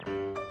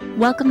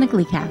Welcome to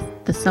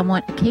GleeCast, the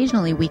somewhat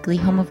occasionally weekly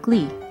home of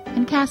Glee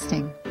and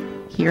casting.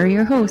 Here are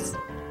your hosts,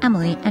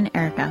 Emily and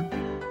Erica.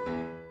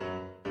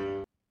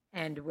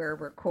 And we're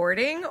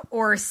recording,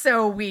 or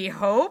so we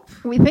hope.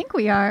 We think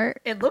we are.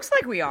 It looks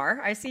like we are.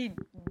 I see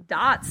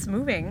dots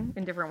moving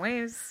in different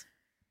ways.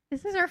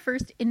 This is our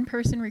first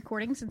in-person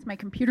recording since my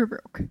computer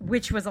broke.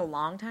 Which was a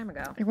long time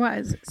ago. It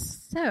was.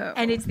 So.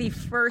 And it's the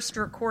first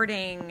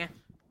recording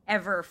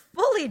ever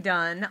fully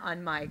done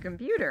on my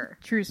computer.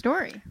 True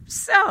story.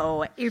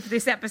 So, if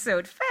this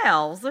episode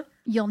fails...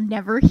 You'll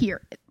never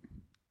hear it.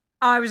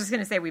 I was just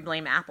going to say we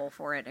blame Apple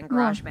for it and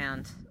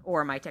GarageBand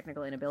or my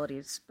technical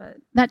inabilities, but...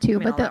 That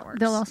too, I mean, but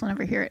they'll also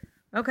never hear it.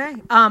 Okay.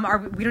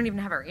 We don't even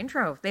have our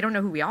intro. They don't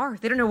know who we are.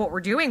 They don't know what we're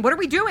doing. What are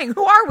we doing?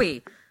 Who are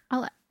we?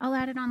 I'll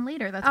add it on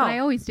later. That's what I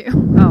always do.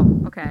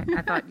 Oh, okay.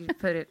 I thought you'd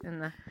put it in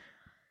the...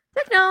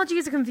 Technology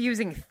is a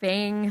confusing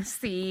thing.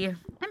 See,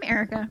 I'm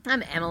Erica.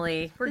 I'm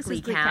Emily. We're This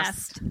is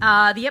GleeCast.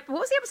 What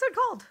was the episode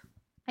called?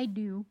 I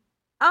do.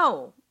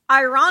 Oh,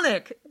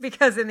 ironic,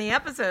 because in the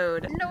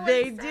episode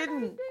Nobody they said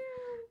didn't.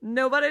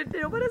 Nobody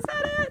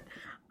said it.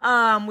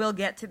 We'll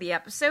get to the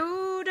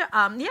episode.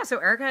 So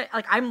Erica,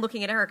 I'm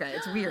looking at Erica.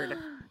 It's weird. It's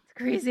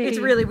crazy. It's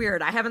really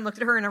weird. I haven't looked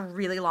at her in a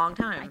really long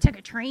time. I took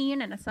a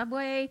train and a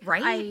subway.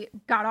 Right? I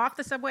got off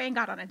the subway and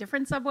got on a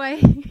different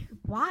subway.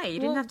 Why? You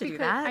didn't have to do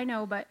that. I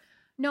know, but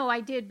no,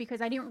 I did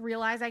because I didn't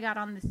realize I got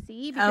on the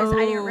C because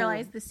I didn't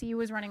realize the C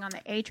was running on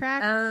the A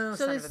track. Oh,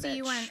 so son the of a C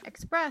bitch. went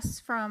express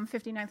from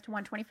 59th to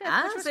 125th,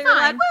 which was so fine. you're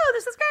like, whoa,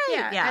 this is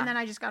great. Yeah, and then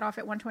I just got off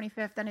at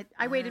 125th, and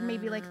I waited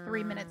maybe like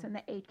 3 minutes, and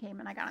the 8 came,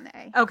 and I got on the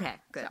A. Okay,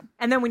 good. So.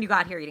 And then when you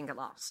got here, you didn't get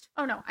lost.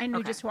 Oh no, I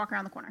knew just to walk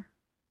around the corner.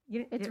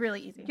 It's really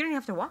easy. You didn't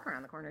have to walk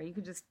around the corner. You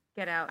could just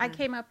get out. I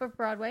came up of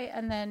Broadway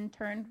and then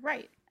turned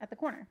right at the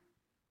corner.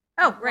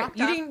 Oh, right. Walked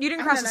You up,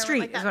 didn't cross the and then I street,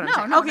 went like is what I'm that.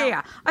 saying. No, Okay, no.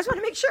 yeah. I just want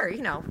to make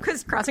sure,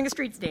 because crossing a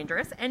street's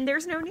dangerous, and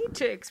there's no need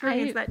to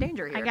experience that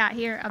danger here. I got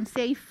here. I'm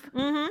safe.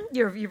 Mm-hmm.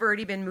 You've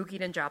already been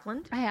mookied and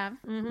Joplin. I have.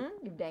 Mm-hmm.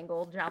 You've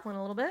dangled Joplin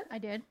a little bit. I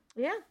did.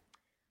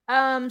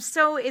 Yeah.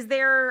 So is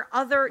there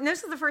other...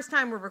 This is the first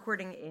time we're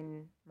recording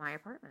in my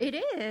apartment. It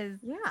is.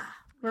 Yeah.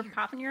 We're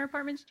popping your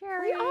apartment's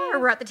cherry. We are.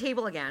 We're at the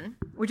table again,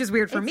 which is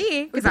weird for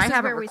me because this I is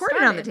haven't where we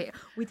recorded on the started.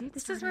 table. We did.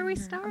 This is where we On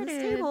started.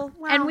 this table.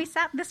 Wow. And we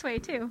sat this way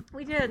too.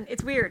 We did.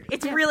 It's weird.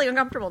 It's really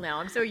uncomfortable now.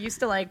 I'm so used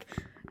to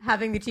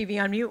having the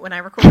TV on mute when I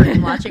record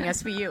and watching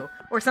SVU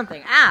or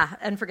something.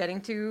 And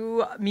forgetting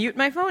to mute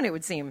my phone, it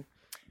would seem.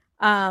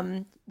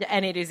 And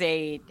it is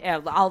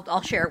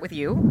I'll share it with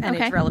you, and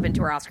Okay. it's relevant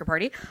to our Oscar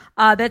party.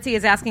 Betsy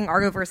is asking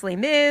Argo versus Les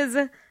Mis.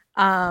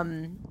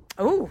 And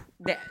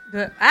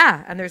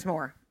there's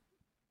more.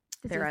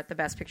 They're at the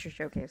Best Picture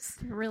Showcase.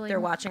 Really? They're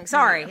watching.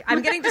 Sorry,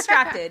 I'm getting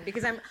distracted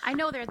because I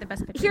know they're at the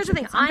Best Picture. Here's the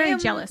thing, I'm very I am-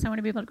 jealous. I want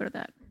to be able to go to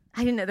that.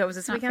 I didn't know that was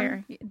this Not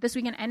weekend. fair. This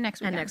weekend and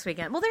next weekend. And next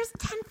weekend. Well, there's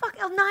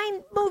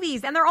 9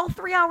 movies, and they're all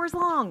 3 hours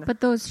long.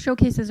 But those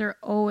showcases are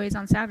always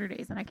on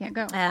Saturdays, and I can't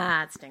go.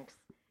 It stinks.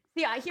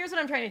 See, here's what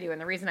I'm trying to do, and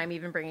the reason I'm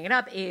even bringing it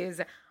up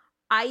is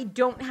I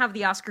don't have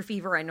the Oscar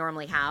fever I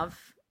normally have,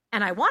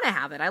 and I want to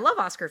have it. I love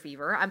Oscar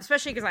fever,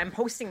 especially because I'm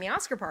hosting the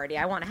Oscar party.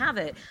 I want to have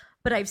it,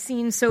 but I've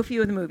seen so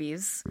few of the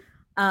movies,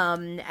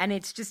 and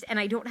it's just, and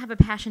I don't have a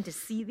passion to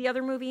see the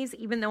other movies,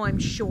 even though I'm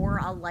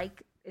sure I'll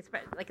like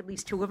at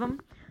least 2 of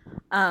them.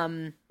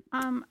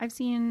 I've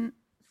seen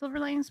Silver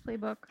Linings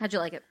Playbook. How'd you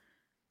like it?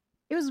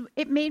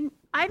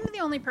 I'm the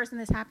only person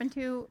this happened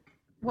to.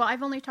 Well,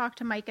 I've only talked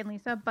to Mike and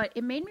Lisa, but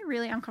it made me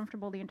really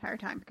uncomfortable the entire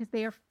time because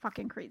they are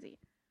fucking crazy.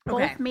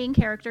 Okay. Both main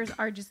characters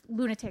are just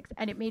lunatics,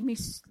 and it made me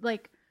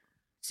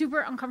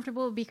super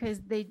uncomfortable because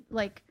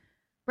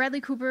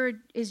Bradley Cooper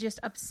is just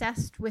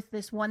obsessed with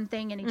this one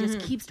thing, and he just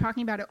keeps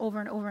talking about it over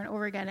and over and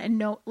over again. And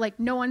no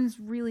one's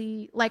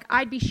really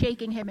I'd be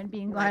shaking him and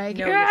being like,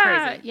 no, yeah,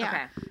 you're crazy.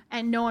 yeah. Okay.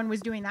 And no one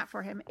was doing that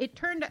for him. It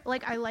turned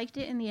I liked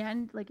it in the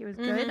end. It was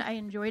good. I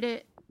enjoyed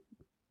it,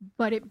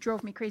 but it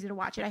drove me crazy to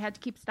watch it. I had to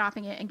keep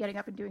stopping it and getting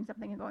up and doing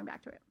something and going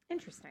back to it.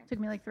 Interesting. It took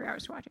me 3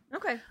 hours to watch it.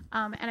 Okay.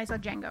 And I saw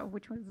Django,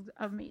 which was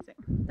amazing.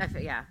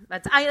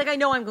 I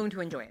know I'm going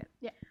to enjoy it.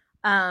 Yeah.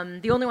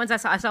 The only ones I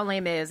saw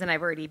Les Mis, and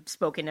I've already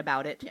spoken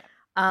about it. Yeah.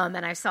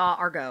 And I saw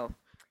Argo,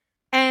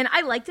 and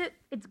I liked it.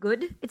 It's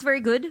good. It's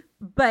very good.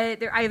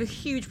 But I have a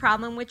huge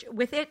problem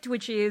with it,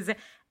 which is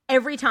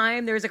every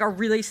time there's a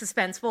really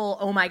suspenseful,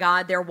 oh my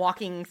God, they're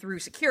walking through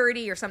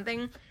security or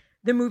something.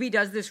 The movie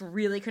does this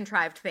really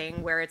contrived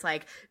thing where it's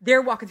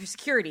they're walking through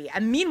security.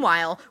 And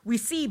meanwhile, we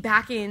see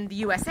back in the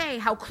USA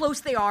how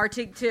close they are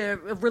to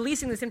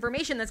releasing this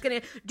information that's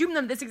going to doom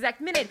them this exact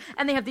minute.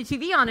 And they have the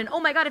TV on. And oh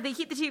my God, if they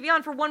keep the TV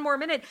on for 1 more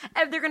minute,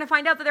 they're going to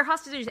find out that they're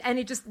hostages. And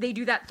they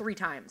do that 3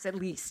 times at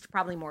least,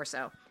 probably more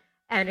so.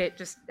 And it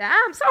just,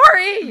 I'm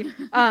sorry.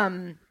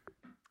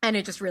 And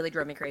it just really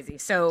drove me crazy.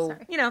 So,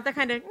 that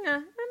kind of,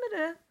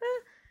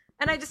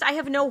 and I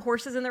have no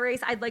horses in the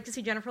race. I'd like to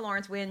see Jennifer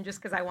Lawrence win just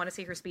because I want to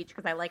see her speech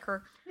because I like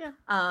her. Yeah.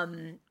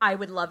 I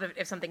would love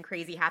if something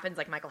crazy happens,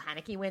 like Michael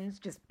Haneke wins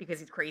just because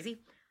he's crazy.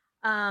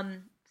 So, I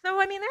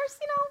mean, there's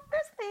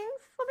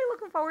things I'll be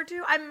looking forward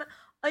to. I'm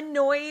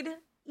annoyed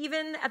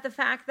even at the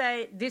fact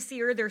that this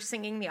year they're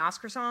singing the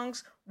Oscar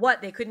songs.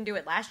 What, they couldn't do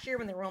it last year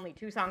when there were only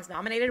 2 songs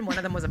nominated and one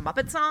of them was a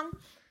Muppet song?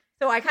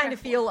 So I kind of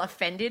feel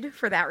offended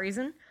for that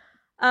reason.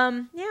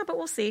 Yeah, but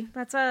we'll see.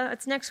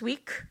 It's next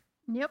week.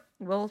 Yep.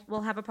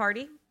 We'll have a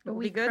party. It'll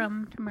be good.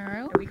 From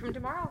tomorrow. A week from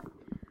tomorrow.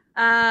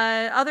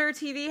 Other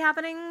TV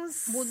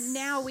happenings? Well,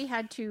 now we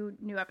had 2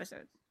 new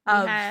episodes. We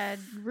had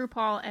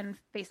RuPaul and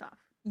Face Off.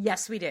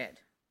 Yes, we did.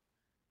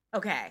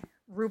 Okay.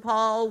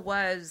 RuPaul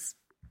was...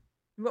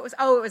 What was...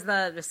 Oh, it was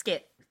the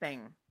skit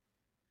thing.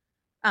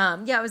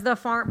 Yeah, it was the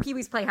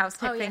Pee-wee's Playhouse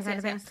type thing.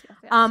 Yes.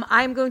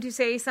 I'm going to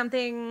say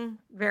something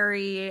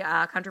very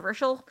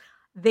controversial.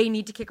 They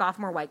need to kick off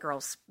more white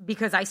girls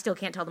because I still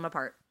can't tell them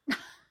apart.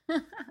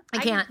 I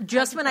can't.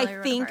 Just when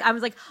I think, I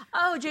was like,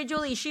 oh, Jay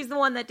Jolie, she's the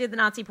one that did the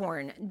Nazi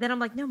porn. Then I'm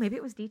like, no, maybe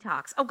it was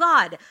Detox. Oh,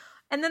 God.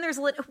 And then there's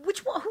who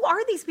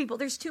are these people?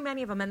 There's too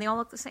many of them, and they all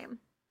look the same.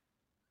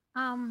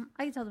 I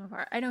can tell them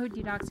apart. I know who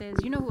Detox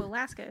is. You know who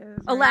Alaska is.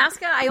 Right?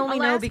 Alaska, I only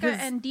know because...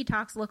 Alaska and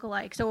Detox look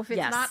alike. So if it's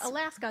not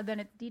Alaska, then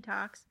it's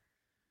Detox.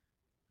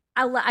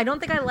 I don't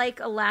think I like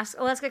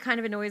Alaska. Alaska kind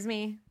of annoys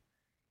me.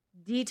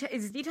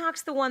 Is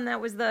Detox the one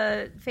that was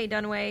the Faye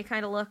Dunaway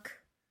kind of look?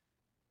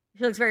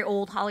 She looks very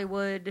old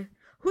Hollywood.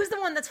 Who's the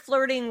one that's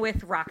flirting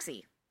with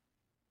Roxy?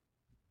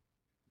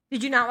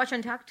 Did you not watch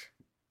Untucked?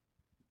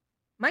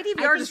 My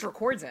DVR just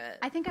records it.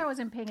 I think I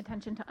wasn't paying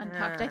attention to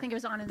Untucked. I think it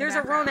was on in the There's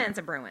background. a romance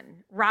in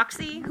Bruin.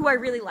 Roxy, who I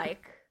really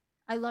like.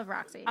 I love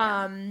Roxy.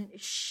 Yeah.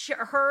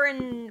 Her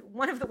and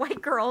one of the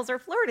white girls are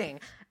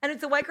flirting. And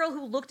it's a white girl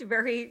who looked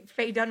very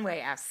Faye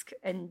Dunaway-esque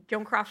and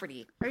Joan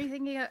Crawfordy. Are you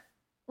thinking of,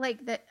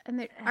 like that?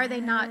 And are they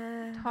not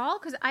tall?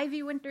 Because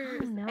Ivy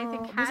Winters, I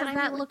think, has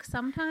that look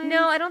sometimes.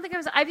 No, I don't think it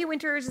was. Ivy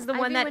Winters is the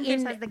one that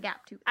has the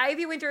gap too.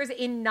 Ivy Winters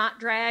in Not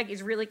Drag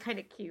is really kind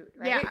of cute,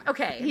 right? Yeah.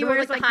 Okay. He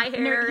wears like the high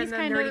hair and the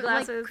nerdy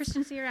glasses. Like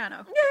Christian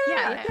Siriano.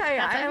 Yeah.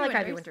 I like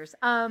Ivy Winters.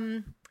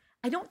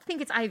 I don't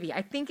think it's Ivy.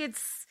 I think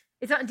it's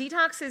on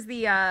Detox is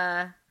the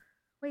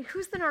wait,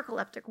 who's the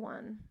narcoleptic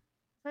one?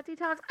 Is that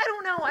Detox? I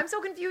don't know. I'm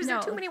so confused. There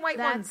are too many white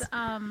ones.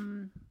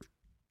 And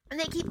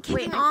they keep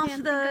kicking off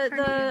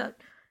the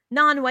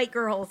non-white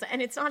girls,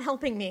 and it's not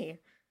helping me.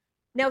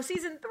 Now,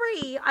 season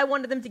 3, I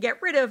wanted them to get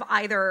rid of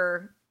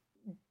either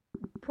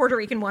Puerto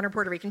Rican 1 or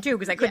Puerto Rican 2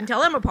 because I couldn't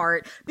tell them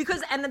apart.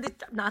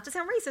 Not to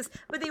sound racist,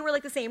 but they were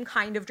like the same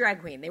kind of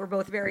drag queen. They were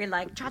both very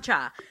like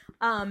cha-cha.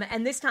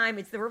 And this time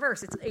it's the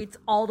reverse. It's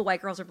all the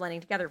white girls are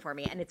blending together for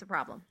me, and it's a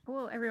problem.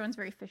 Well, everyone's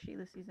very fishy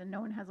this season.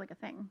 No one has like a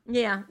thing.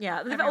 Yeah.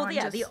 Everyone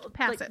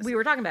passes. We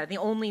were talking about it. The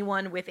only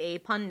one with a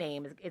pun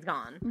name is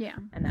gone. Yeah,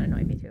 and that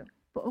annoyed me too.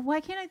 But why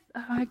can't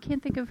I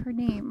can't think of her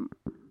name.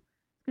 It's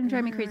gonna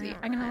drive me crazy.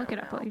 I'm gonna look it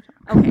up while you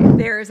talk. Okay,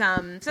 there's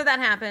so that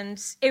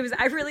happened.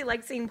 I really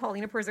liked seeing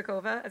Paulina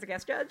Perzakova as a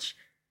guest judge.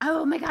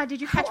 Oh my God! Did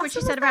you catch what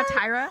she said about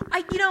Tyra?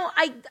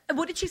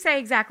 What did she say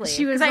exactly?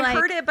 She was I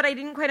heard it, but I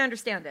didn't quite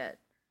understand it.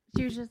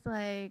 She was just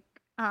like,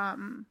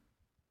 and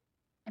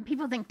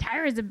people think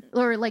Tyra's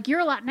or like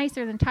you're a lot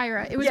nicer than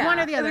Tyra. It was one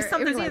or the other. It was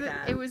something like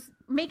that. It was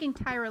making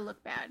Tyra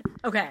look bad.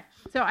 Okay.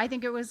 So I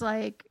think it was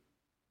like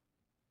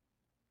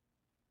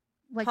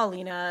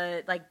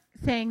Paulina, like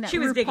saying that she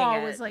was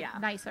RuPaul was like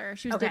nicer.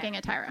 She was digging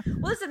at Tyra.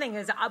 Well, that's the thing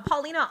is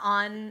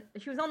Paulina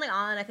she was only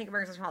on I think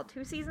America's Got Talent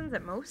 2 seasons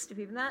at most, if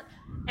even that.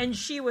 And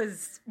she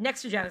was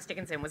next to Janice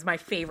Dickinson was my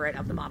favorite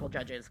of the model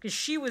judges because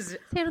she was. See,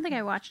 I don't think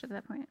I watched it at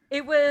that point.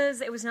 It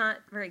was not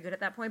very good at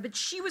that point, but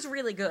she was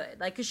really good.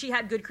 Like because she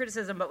had good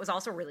criticism, but was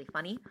also really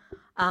funny,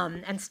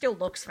 and still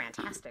looks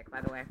fantastic, by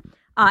the way.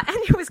 And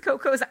it was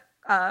Coco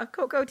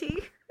T.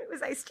 It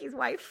was Ice-T's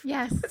wife.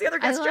 Yes. Was the other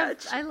guest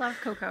judge. I love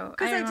Coco.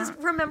 Because I just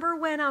remember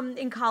when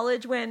in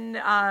college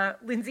when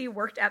Lindsay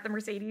worked at the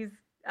Mercedes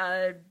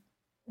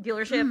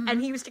dealership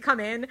and he used to come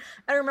in.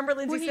 I remember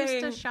Lindsay saying... he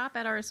used to shop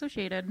at our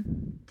Associated.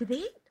 Did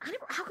they?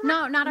 How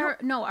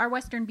come our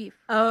Western Beef.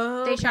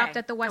 Oh, They shopped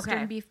at the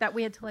Western Beef that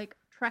we had to like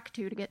trek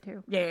to get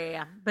to.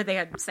 Yeah. But they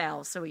had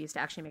sales, so we used to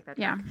actually make that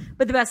drink. Yeah.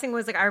 But the best thing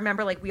was, like, I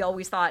remember, like, we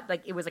always thought,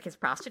 like, it was, like, his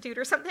prostitute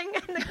or something.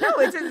 And, like, no,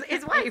 it's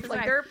his wife.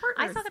 Like, they're partners.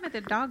 I saw them at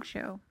the dog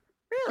show.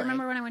 Really? Do you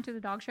remember when I went to the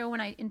dog show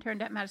when I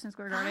interned at Madison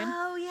Square Garden?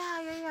 Oh,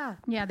 yeah.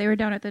 Yeah, they were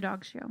down at the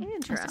dog show.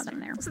 Interesting. I saw them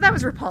there. So that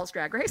was RuPaul's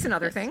Drag Race and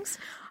other things.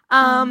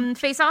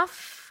 Face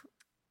Off?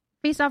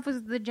 Face Off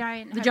was the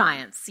giant. The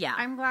Giants, yeah.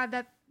 I'm glad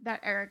that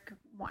Eric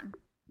won.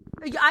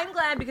 I'm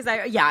glad because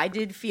I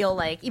did feel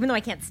like, even though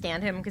I can't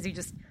stand him because he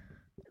just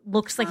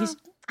looks like he's,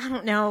 I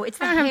don't know, it's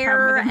the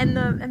hair and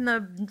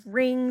the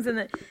rings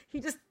and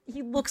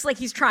he looks like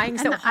he's trying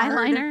so hard.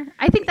 Eyeliner.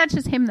 I think that's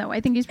just him though. I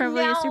think he's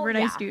probably a super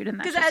nice dude, and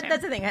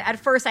that's the thing. At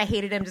first, I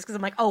hated him just because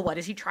I'm like, oh, what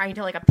is he trying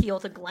to like appeal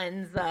to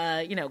Glenn's,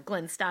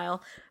 Glenn's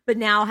style? But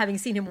now, having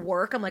seen him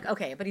work, I'm like,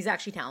 okay, but he's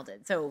actually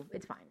talented, so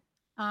it's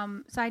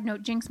fine. Side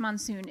note: Jinx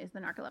Monsoon is the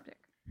narcoleptic.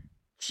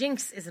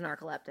 Jinx is a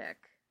narcoleptic,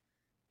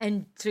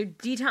 and so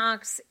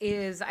Detox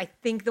is, I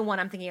think, the one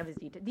I'm thinking of is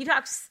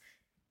Detox.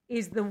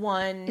 Is the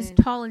one is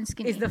tall and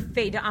skinny. Is the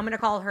Faye? I'm going to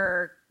call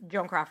her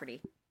Joan Crawfordy,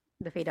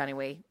 the Faye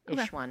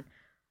Dunaway-ish one.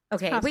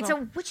 Okay, wait.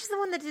 So which is the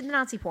one that did the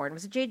Nazi porn?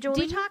 Was it Jade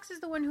Jolie? Detox is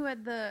the one who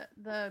had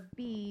the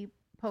bee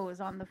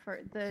pose on the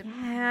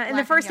Yeah, in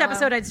the first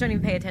episode, I just don't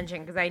even pay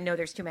attention because I know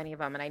there's too many of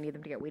them and I need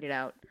them to get weeded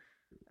out.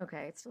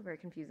 Okay, it's still very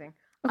confusing.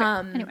 Okay,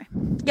 anyway.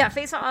 Yeah,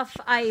 Face Off,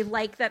 I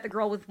like that the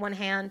girl with one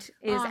hand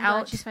is I'm out.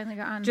 glad she's finally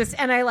got on.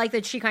 And I like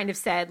that she kind of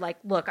said, like,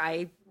 look,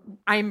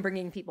 I'm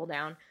bringing people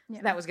down. Yeah.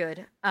 So that was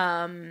good.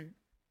 And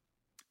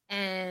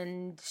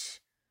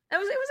it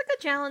was a good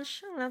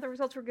challenge. I don't know, the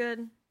results were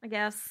good, I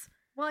guess.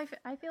 Well,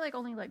 I feel like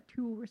only like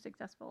 2 were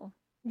successful.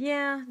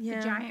 Yeah.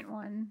 The giant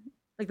one.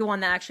 Like the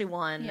one that actually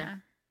won. Yeah.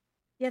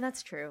 Yeah,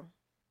 that's true.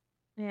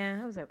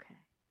 Yeah, it was okay.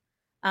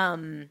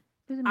 It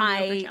was a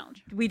mediocre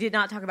challenge. We did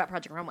not talk about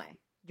Project Runway.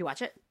 Did you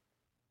watch it?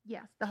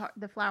 Yes,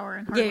 the flower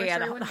and heart.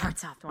 The heart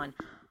soft one.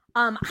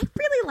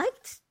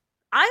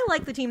 I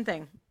like the team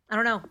thing. I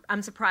don't know.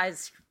 I'm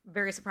surprised,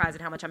 very surprised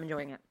at how much I'm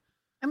enjoying it.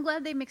 I'm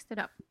glad they mixed it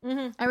up.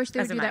 Mm-hmm. I wish they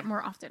would do that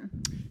more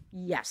often.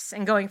 Yes,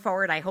 and going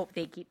forward, I hope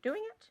they keep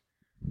doing it.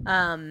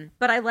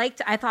 But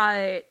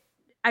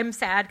I'm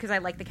sad because I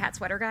like the cat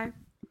sweater guy.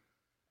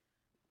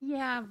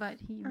 Yeah, but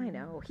I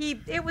know.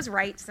 It was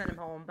right to send him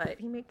home, but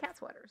he made cat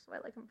sweaters, so I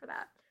like him for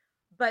that.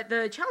 But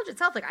the challenge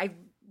itself, like, I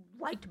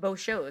liked both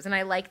shows, and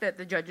I like that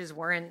the judges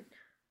weren't,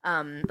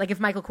 like,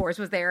 if Michael Kors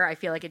was there, I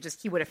feel like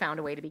he would have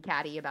found a way to be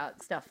catty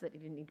about stuff that he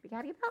didn't need to be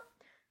catty about.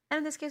 And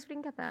in this case, we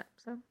didn't get that,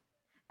 so.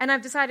 And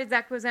I've decided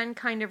Zach Bozen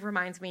kind of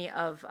reminds me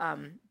of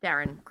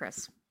Darren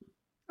Criss.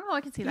 Oh,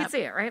 I can see that. You can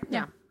see it, right?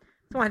 Yeah.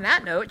 So on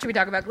that note, should we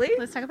talk about Glee?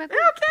 Let's talk about Glee.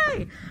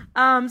 Okay.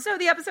 So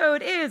the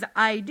episode is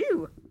I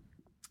Do.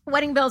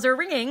 Wedding bells are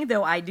ringing,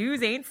 though I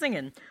do's ain't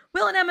singing.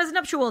 Will and Emma's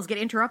nuptials get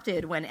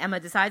interrupted when Emma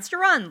decides to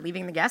run,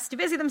 leaving the guests to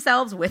busy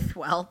themselves with,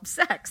 well,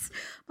 sex.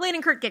 Blaine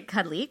and Kurt get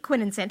cuddly,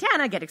 Quinn and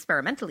Santana get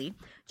experimentally,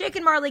 Jake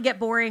and Marley get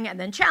boring and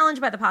then challenged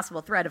by the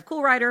possible threat of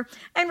Cool Rider,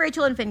 and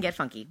Rachel and Finn get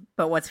funky.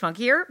 But what's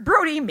funkier?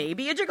 Brody may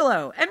be a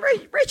gigolo, and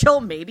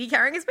Rachel may be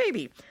carrying his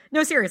baby.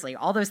 No, seriously,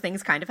 all those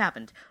things kind of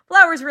happened.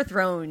 Flowers were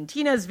thrown,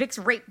 Tina's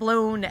Vicks rape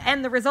blown,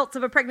 and the results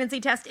of a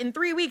pregnancy test in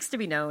 3 weeks to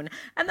be known.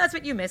 And that's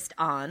what you missed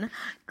on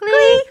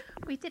Glee.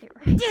 We did it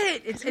right. We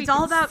did it. It's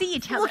all about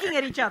looking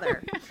at each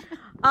other.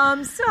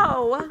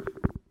 So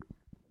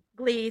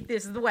Glee,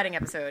 this is the wedding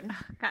episode.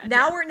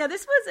 Now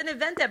this was an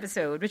event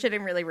episode, which I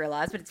didn't really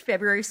realize, but it's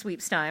February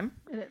sweeps time.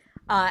 It is.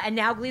 And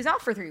now Glee's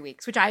off for 3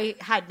 weeks, which I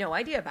had no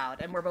idea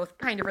about, and we're both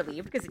kind of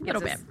relieved because it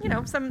gives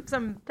us,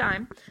 some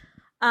time.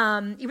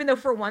 Even though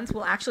for once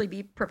we'll actually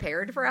be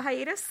prepared for a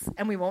hiatus,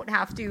 and we won't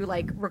have to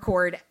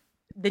record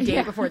the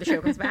day before the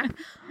show comes back.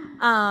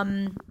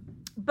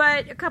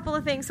 But a couple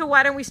of things. So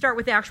why don't we start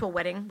with the actual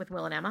wedding with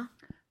Will and Emma?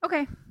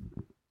 Okay.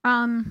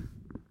 So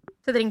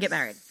they didn't get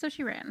married. So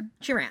she ran.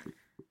 She ran.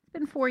 It's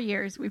been 4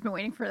 years. We've been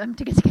waiting for them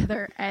to get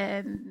together,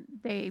 and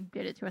they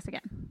did it to us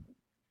again.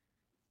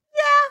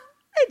 Yeah,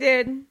 they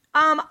did.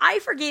 I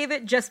forgave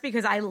it just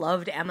because I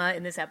loved Emma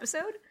in this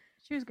episode.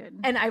 She was good.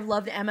 And I've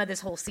loved Emma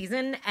this whole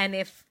season. And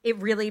if it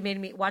really made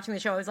me, watching the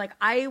show, I was like,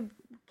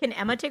 can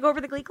Emma take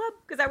over the Glee Club?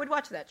 Because I would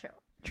watch that show.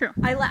 True.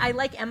 I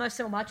like Emma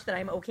so much that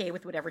I'm okay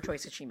with whatever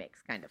choices she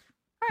makes, kind of.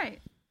 All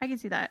right. I can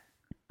see that.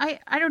 I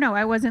don't know.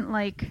 I wasn't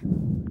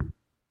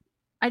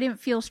I didn't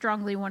feel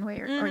strongly one way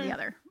or the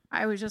other.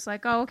 I was just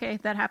like, oh, okay,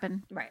 that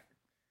happened. Right.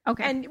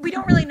 Okay. And we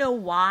don't really know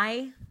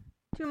why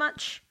too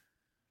much.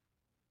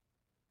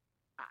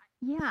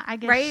 Yeah, I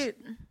guess. Right?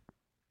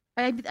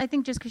 I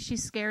think just because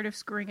she's scared of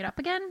screwing it up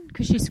again,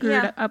 because she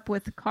screwed it up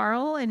with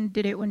Carl and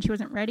did it when she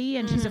wasn't ready,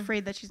 and she's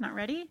afraid that she's not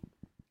ready.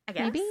 I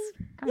guess. Maybe?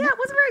 Yeah, it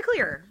wasn't very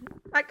clear.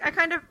 I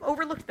kind of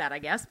overlooked that, I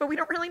guess, but we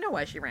don't really know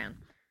why she ran.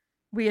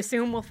 We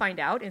assume we'll find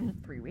out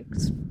in 3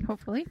 weeks.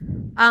 Hopefully.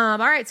 All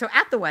right, so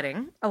at the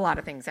wedding, a lot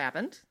of things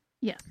happened.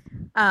 Yes.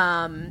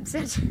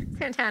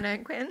 Santana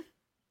and Quinn.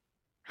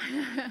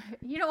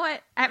 You know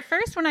what? At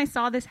first, when I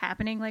saw this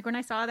happening, when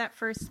I saw that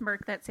first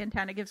smirk that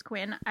Santana gives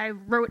Quinn, I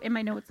wrote in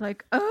my notes,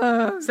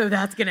 so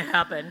that's going to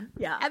happen.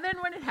 Yeah. And then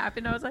when it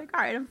happened, I was like,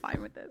 all right, I'm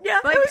fine with this. Yeah,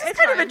 it was just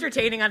kind of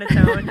entertaining on its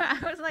own.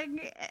 I was like,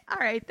 all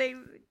right, they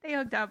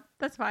hooked up.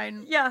 That's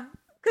fine. Yeah.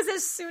 Because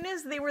as soon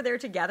as they were there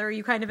together,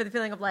 you kind of had the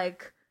feeling of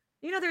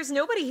there's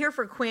nobody here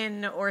for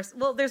Quinn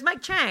there's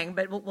Mike Chang,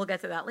 but we'll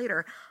get to that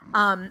later.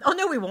 Oh,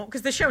 no, we won't,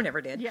 because the show never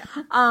did. Yeah.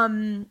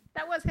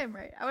 That was him,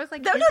 right? I was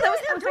like, no, that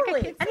was him,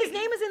 totally. And his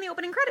name is in the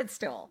opening credits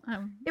still.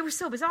 It was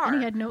so bizarre. And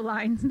he had no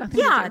lines, nothing.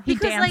 Yeah, he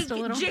danced because a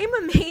little.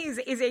 Jayma Mays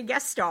is a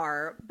guest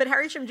star, but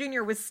Harry Shum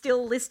Jr. was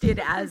still listed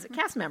as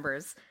cast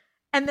members.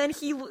 And then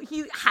he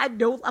had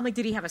no, I'm like,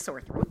 did he have a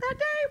sore throat that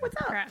day? What's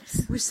up? Perhaps.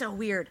 It was so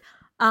weird.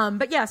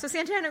 But yeah, so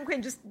Santana and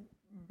Quinn, just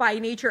by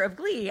nature of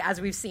Glee,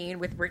 as we've seen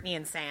with Brittany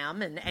and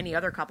Sam and any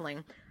other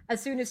coupling, as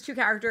soon as two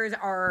characters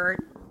are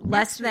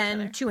less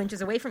than 2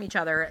 inches away from each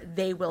other,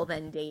 they will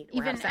then date.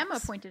 Even Emma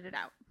pointed it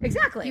out.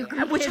 Exactly.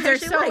 Which they're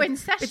so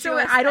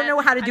incestuous. I don't know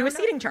how to do a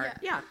seating chart.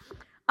 Yeah.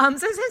 So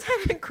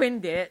Santana and Quinn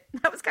did it.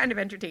 That was kind of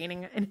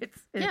entertaining in its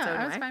own way.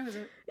 I was fine with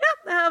it. Yeah,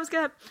 that was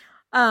good.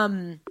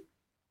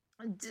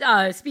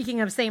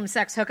 Speaking of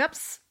same-sex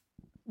hookups,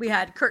 we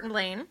had Kurt and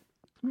Blaine.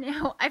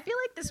 Now, I feel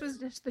like this was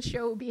just the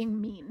show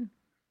being mean.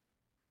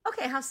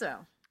 Okay, how so?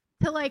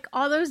 to like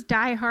all those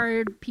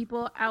diehard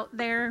people out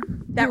there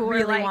that who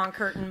really were like, want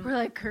Kurt we're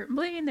like Kurt and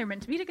Blaine, they're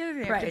meant to be together. They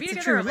have Right, to be it's a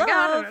together. true Oh my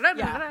God, love. da, da, da,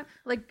 Yeah. da, da.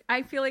 Like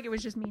I feel like it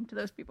was just mean to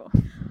those people.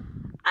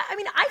 I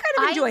mean, I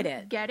kind of enjoyed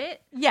it. Get it?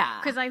 Yeah.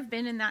 Because I've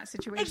been in that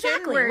situation.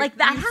 Exactly. Where Like,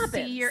 that you happens.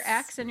 see your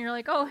ex and you're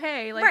like, oh,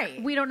 hey, like,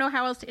 Right. we don't know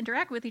how else to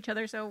interact with each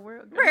other, so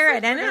we're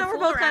Right, and gonna we're fool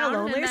both kind of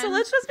around, lonely, and so then-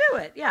 let's just do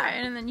it. Yeah. Right,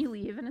 and then you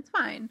leave, and it's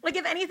fine. Like,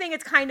 if anything,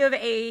 it's kind of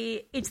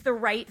it's the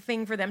right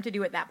thing for them to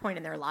do at that point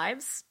in their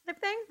lives type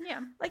thing.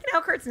 Yeah. Like,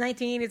 Kurt's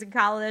 19, he's in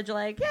college,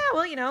 like, yeah,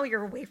 well,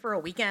 you're away for a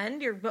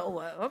weekend, okay,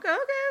 we'll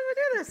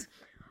do this.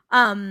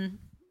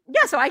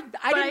 Yeah, so I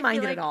didn't mind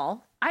it like at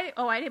all.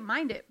 I didn't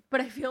mind it, but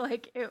I feel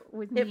like it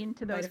was mean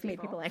to Might those have made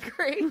people. people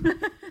angry.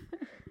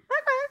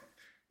 Okay.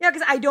 Yeah,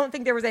 because I don't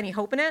think there was any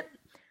hope in it.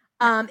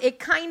 It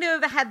kind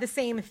of had the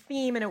same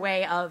theme in a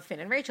way of Finn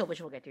and Rachel,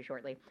 which we'll get to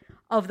shortly,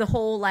 of the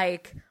whole,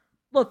 like,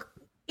 look,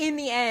 in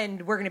the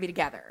end, we're going to be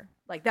together.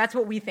 Like, that's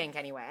what we think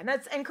anyway.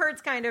 And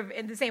Kurt's kind of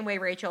in the same way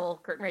Kurt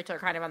and Rachel are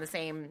kind of on the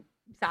same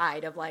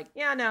side of like,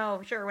 yeah,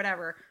 no, sure,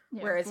 whatever.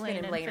 Yeah, Whereas Blaine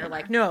Finn and Blaine Finn are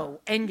like, no,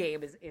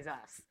 Endgame is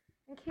us.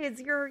 And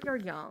kids, you're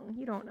young.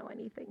 You don't know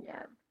anything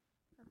yet.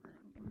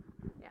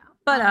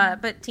 Yeah.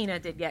 But Tina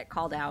did get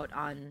called out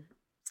on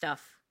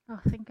stuff. Oh,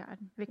 thank God.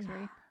 Vic's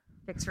rape.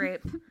 Fixed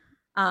rape.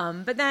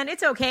 But then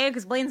it's okay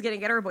because Blaine's gonna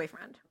get her a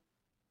boyfriend.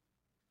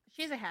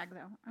 She's a hag,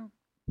 though.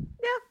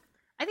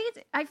 Yeah.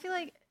 I feel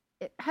like,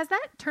 has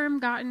that term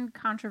gotten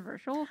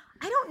controversial?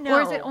 I don't know.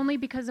 Or is it only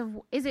because of,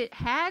 is it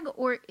hag,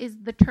 or is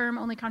the term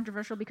only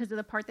controversial because of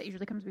the part that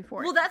usually comes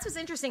before Well, it? that's what's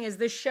interesting is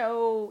the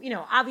show,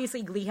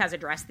 obviously Glee has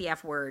addressed the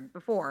F word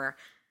before,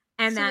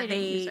 and So that they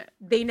didn't use it.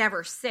 they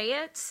never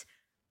say it.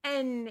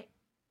 And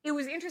it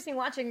was interesting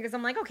watching because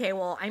I'm like, okay,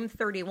 well, I'm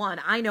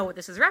 31. I know what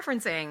this is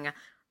referencing.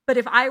 But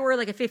if I were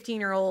like a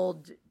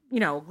 15-year-old,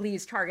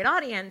 Glee's target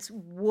audience,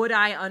 would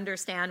I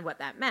understand what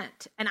that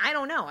meant? And I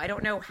don't know. I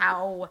don't know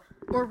how.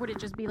 Or would it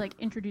just be like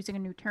introducing a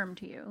new term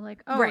to you?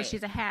 Like, oh, Right.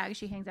 she's a hag.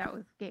 She hangs out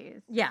with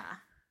gays. Yeah.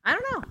 I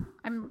don't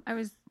know. I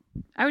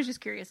was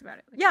just curious about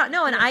it. Like, Yeah,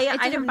 no, and I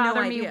it didn't have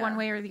bother no me idea. one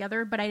way or the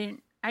other, but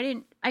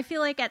I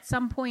feel like at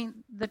some point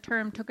the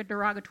term took a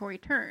derogatory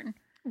turn.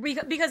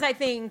 Because I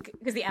think,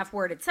 because the F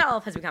word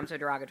itself has become so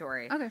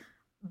derogatory. Okay.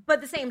 But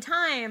at the same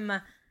time,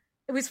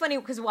 it was funny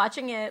because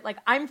watching it, like,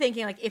 I'm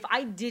thinking, like, if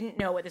I didn't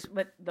know what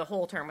the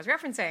whole term was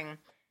referencing,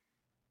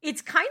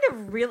 it's kind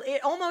of real.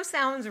 It almost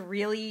sounds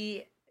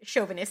really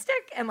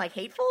chauvinistic and, like,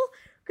 hateful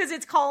because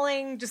it's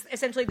calling just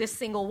essentially this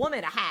single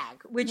woman a hag,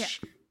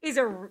 which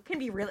can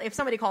be really, if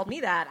somebody called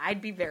me that,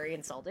 I'd be very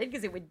insulted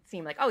because it would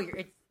seem like,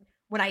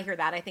 when I hear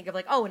that, I think of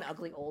like, oh, an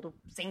ugly old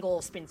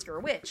single spinster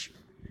witch.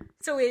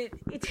 So it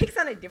takes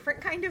on a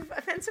different kind of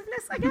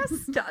offensiveness, I guess,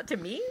 to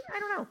me. I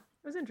don't know.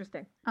 It was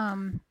interesting.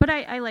 But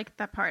I liked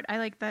that part. I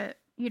like that,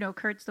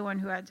 Kurt's the one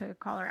who had to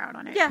call her out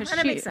on it. Yeah, 'cause and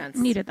it she makes sense.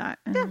 Needed that.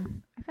 And Yeah.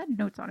 I've had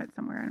notes on it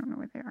somewhere. I don't know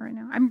where they are right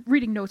now. I'm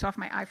reading notes off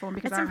my iPhone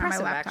because It's I don't have my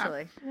impressive, laptop.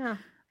 actually. Yeah.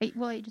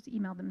 I just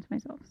emailed them to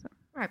myself. So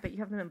Right, but you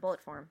have them in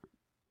bullet form.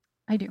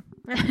 I do.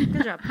 Yeah,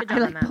 good job. Good job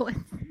I on like that.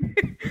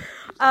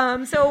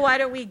 bullets. So why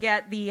don't we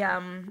get the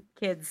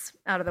kids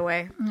out of the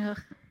way? Ugh.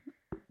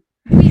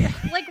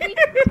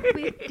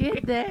 We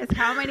did this.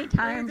 How many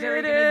times are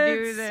we gonna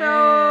do this?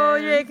 So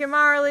Jake and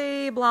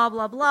Marley, blah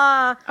blah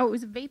blah. Oh, it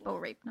was Vapo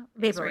rape. Not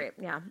Vapor rape,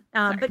 yeah.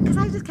 But because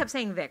I just kept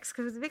saying Vicks,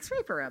 because Vicks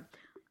Raper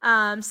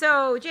him.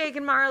 So Jake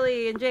and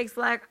Marley, and Jake's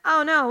like,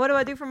 oh no, what do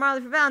I do for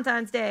Marley for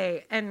Valentine's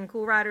Day? And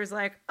Cool Rider's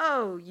like,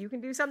 oh, you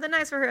can do something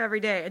nice for her every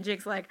day. And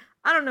Jake's like,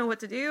 I don't know what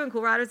to do. And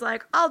Cool Rider's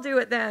like, I'll do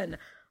it then.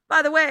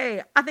 By the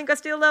way, I think I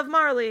still love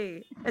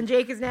Marley. And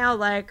Jake is now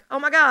like, oh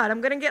my God, I'm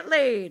going to get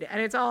laid.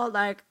 And it's all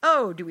like,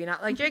 oh, do we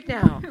not like Jake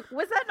now?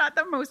 Was that not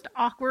the most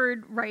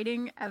awkward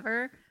writing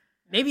ever?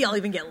 Maybe I'll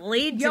even get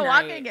laid tonight. Yo,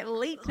 I'm gonna get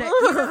late tonight.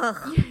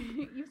 Ugh.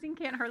 You've seen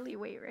Can't Hardly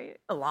Wait, right?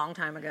 A long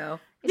time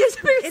ago. It's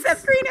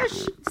Seth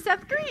Greenish.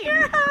 Seth Green.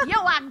 Yeah. Yo,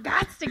 I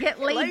got to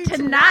get laid Late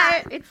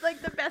tonight. It's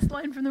like the best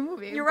line from the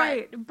movie. You're but-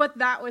 right. But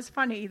that was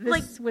funny. This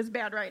Like- was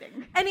bad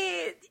writing. And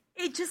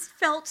it just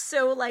felt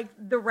so like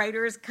the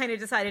writers kind of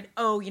decided,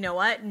 oh, you know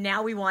what?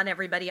 Now we want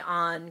everybody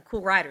on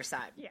Cool Rider's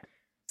side. Yeah.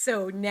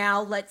 So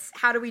now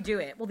how do we do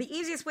it? Well, the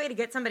easiest way to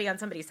get somebody on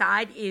somebody's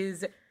side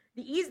is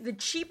the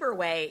cheaper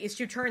way is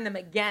to turn them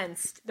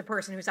against the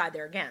person whose side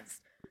they're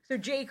against. So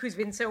Jake, who's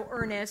been so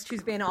earnest,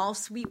 who's been all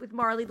sweet with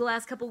Marley the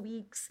last couple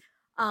weeks,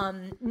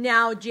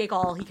 now Jake,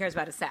 all he cares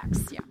about is sex.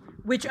 Yeah.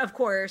 Which, of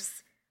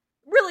course,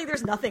 really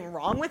there's nothing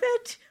wrong with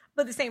it.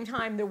 But at the same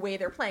time, the way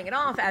they're playing it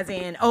off as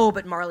in, oh,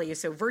 but Marley is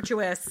so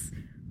virtuous,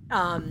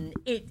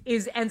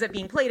 ends up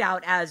being played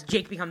out as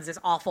Jake becomes this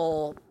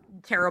awful,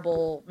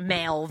 terrible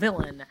male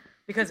villain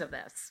because of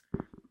this.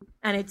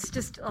 And it's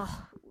just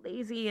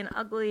lazy and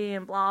ugly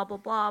and blah, blah,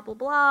 blah, blah,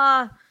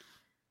 blah.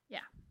 Yeah.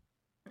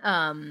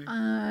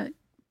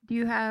 Do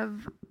you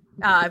have...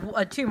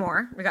 Two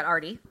more. We got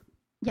Artie.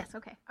 Yes,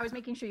 okay. I was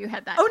making sure you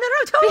had that. Oh,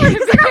 no, totally,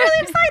 because I got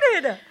really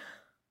excited.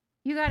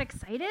 You got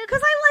excited?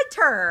 Because I liked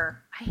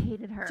her. I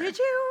hated her. Did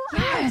you?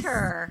 Yes. I liked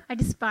her. I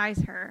despise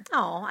her.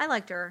 Oh, I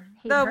liked her.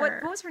 Hate her.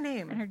 What was her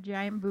name? And her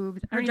giant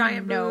boobs. Her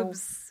giant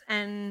boobs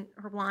and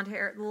her blonde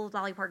hair, the little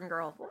Dolly Parton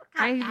girl.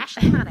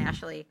 Ashley, not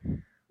Ashley.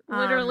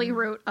 Literally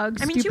wrote Ugg.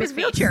 I mean, she was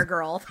wheelchair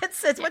girl.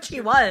 That's what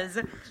she was.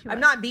 I'm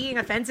not being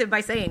offensive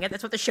by saying it.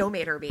 That's what the show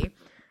made her be.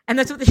 And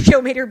that's what the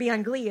show made her be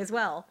on Glee as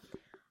well.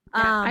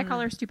 Yeah, I call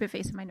her stupid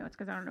face in my notes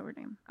because I don't know her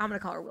name. I'm going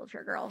to call her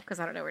wheelchair girl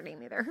because I don't know her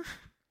name either.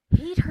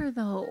 Hate her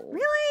though.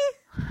 Really?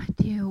 I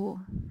do.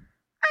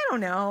 I don't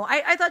know.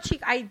 I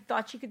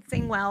thought she could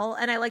sing well,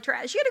 and I liked her.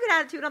 She had a good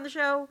attitude on the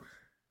show.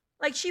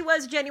 Like, she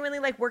was genuinely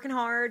like working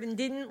hard and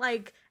didn't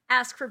like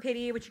ask for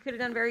pity, which she could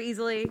have done very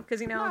easily because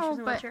she was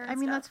in a wheelchair. I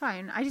mean, that's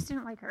fine. I just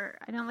didn't like her.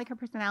 I don't like her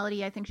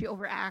personality. I think she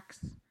overacts.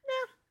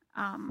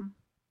 Yeah.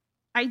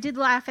 I did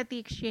laugh at the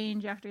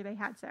exchange after they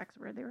had sex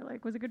where they were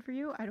like, "Was it good for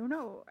you?" I don't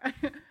know.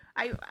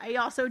 I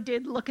also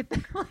did look at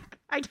them. Like,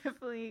 I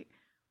definitely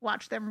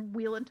watched them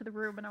wheel into the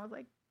room, and I was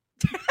like,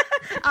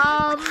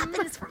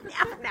 minutes from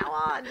now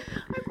on,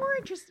 I'm more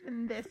interested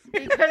in this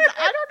because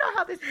I don't know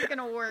how this is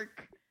gonna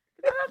work.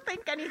 I don't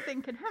think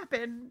anything can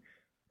happen.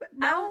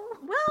 No.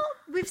 Well,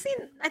 we've seen.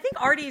 I think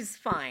Artie's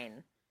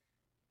fine.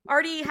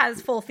 Artie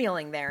has full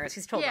feeling there, as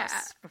he's told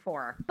us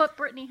before. But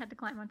Brittany had to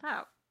climb on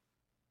top.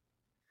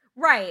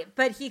 Right,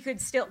 but he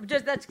could still.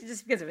 That's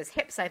just because of his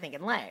hips, I think,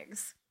 and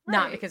legs,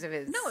 not because of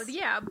his. No,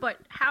 yeah, but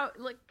how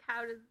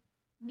does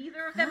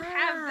neither of them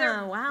have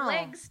their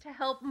legs to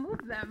help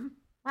move them?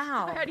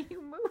 Wow. So how do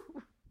you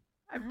move?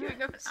 I'm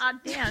doing an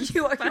odd dance.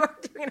 You are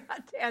doing an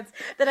odd dance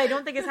that I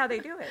don't think is how they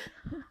do it.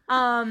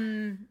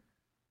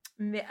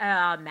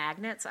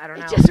 Magnets. I don't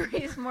know. It just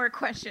raised more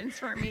questions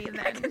for me.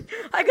 I could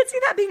see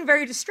that being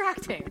very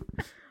distracting.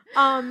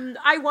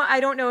 I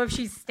don't know if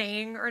she's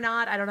staying or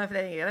not. I don't know if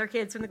any of the other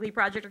kids from the Glee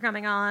Project are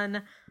coming on. I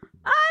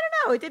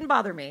don't know. It didn't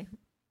bother me.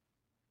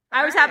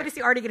 I was happy to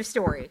see Artie get a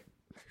story.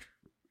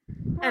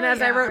 And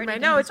as I wrote in my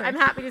notes, I'm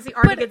happy to see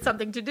Artie get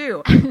something to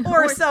do.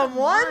 Or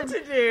someone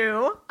to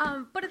do.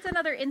 But it's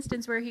another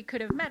instance where he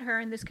could have met her,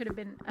 and this could have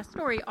been a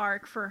story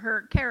arc for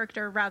her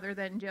character rather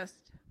than just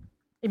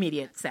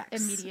immediate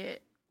sex.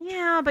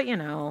 Yeah, but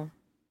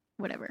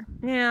whatever.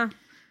 Yeah.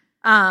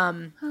 I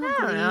don't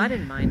know. I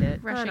didn't mind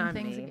it. Rushing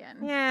things again.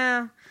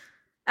 Yeah.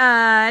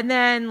 And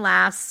then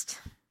last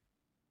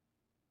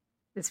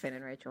is Finn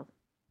and Rachel.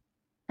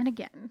 And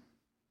again,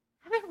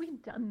 haven't we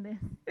done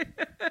this?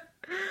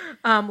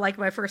 Like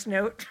my first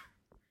note.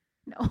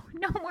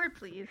 No more,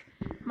 please.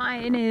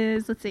 Mine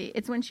is, let's see,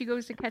 it's when she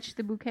goes to catch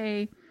the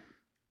bouquet.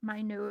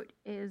 My note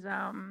is,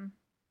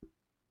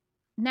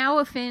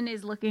 now Finn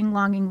is looking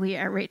longingly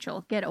at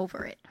Rachel. Get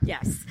over it.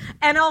 Yes.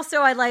 And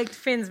also I liked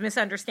Finn's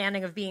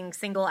misunderstanding of being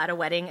single at a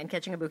wedding and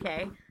catching a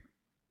bouquet.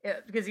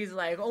 Because he's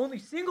like, only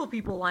single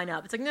people line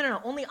up. It's like,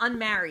 no. Only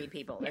unmarried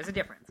people. There's a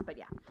difference. But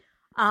yeah.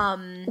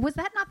 Was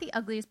that not the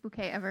ugliest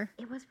bouquet ever?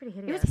 It was pretty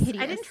hideous. It was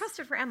hideous. I didn't trust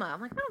it for Emma.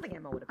 I'm like, I don't think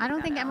Emma would have picked that. I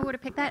don't think Emma would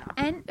have picked that.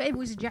 And it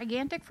was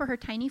gigantic for her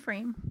tiny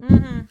frame.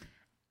 Mm-hmm.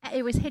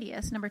 It was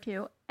hideous, number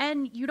 2.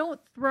 And you don't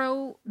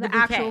throw the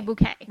actual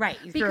bouquet. Right.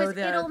 Because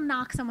it'll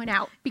knock someone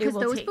out. Because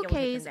those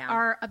bouquets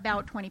are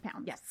about 20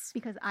 pounds. Yes.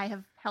 Because I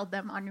have held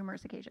them on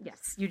numerous occasions.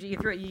 Yes.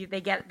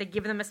 They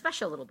give them a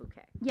special little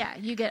bouquet. Yeah.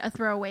 You get a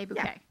throwaway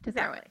bouquet to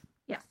throw it.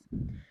 Yes.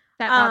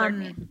 That bothered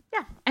me.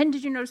 Yeah. And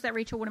did you notice that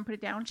Rachel wouldn't put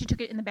it down? She took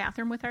it in the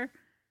bathroom with her.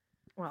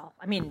 Well,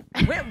 I mean,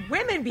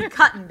 women be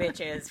cutting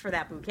bitches for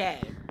that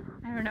bouquet.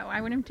 I don't know.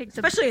 I wouldn't take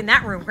especially in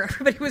that room where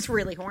everybody was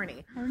really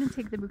horny. I wouldn't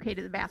take the bouquet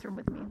to the bathroom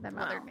with me. That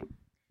bothered me.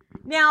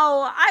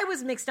 Now, I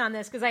was mixed on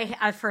this because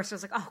at first I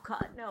was like, oh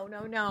God,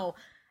 no.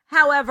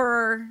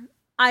 However,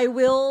 I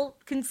will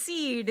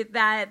concede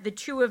that the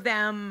two of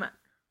them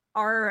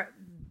are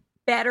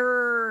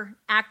better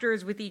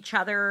actors with each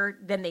other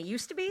than they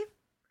used to be.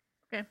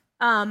 Okay.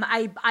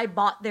 I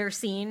bought their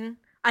scene.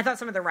 I thought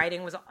some of the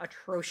writing was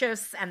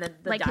atrocious, and the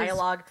like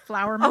dialogue.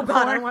 Flower moment. Oh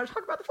God, I don't want to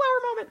talk about the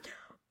flower moment.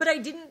 But I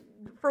didn't.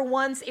 For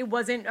once, it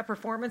wasn't a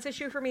performance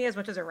issue for me as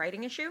much as a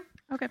writing issue.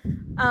 Okay.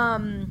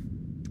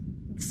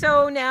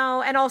 So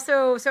now, and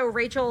also, so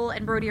Rachel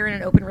and Brody are in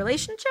an open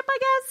relationship, I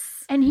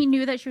guess. And he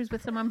knew that she was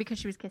with someone because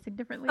she was kissing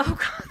differently. Oh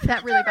God,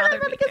 that really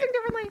bothered me. Kissing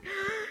differently.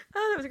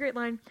 Oh, that was a great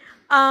line.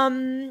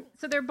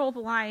 So they're both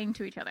lying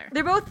to each other.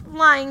 They're both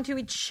lying to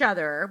each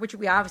other, which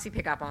we obviously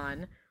pick up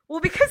on.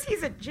 Well, because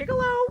he's a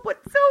gigolo?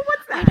 What's that?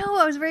 I know,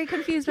 I was very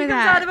confused by that.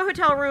 He comes out of a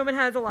hotel room and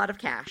has a lot of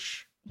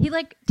cash. He,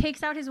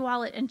 takes out his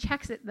wallet and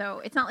checks it,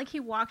 though. It's not like he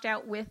walked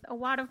out with a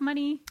lot of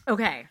money.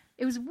 Okay.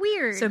 It was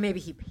weird. So maybe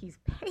he's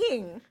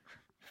paying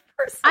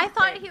for something. I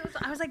thought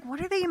I was like,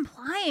 what are they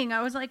implying?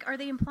 I was like, are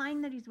they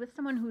implying that he's with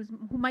someone who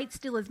might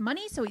steal his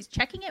money, so he's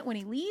checking it when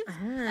he leaves?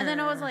 And then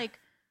I was like,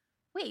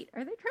 wait,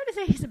 are they trying to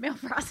say he's a male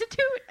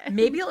prostitute?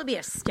 Maybe it'll be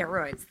a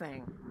steroids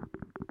thing.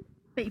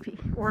 Maybe.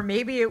 Or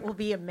maybe it will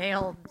be a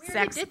male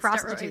sex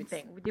prostitute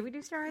thing. Did we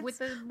do steroids? With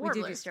the we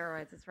did do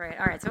steroids, that's right.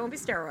 All right, so it won't be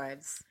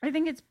steroids. I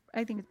think it's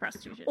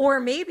prostitution. Or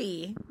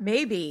maybe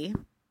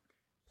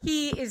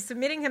he is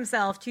submitting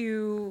himself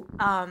to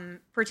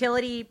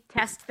fertility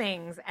test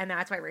things, and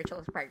that's why Rachel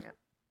is pregnant.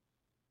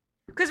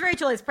 Because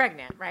Rachel is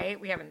pregnant, right?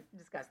 We haven't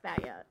discussed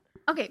that yet.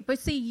 Okay, but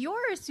see,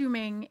 you're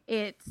assuming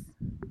it's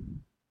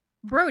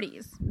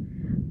Brody's.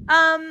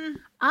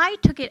 I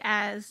took it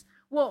as,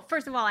 well,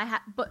 first of all,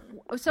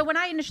 so when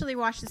I initially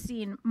watched the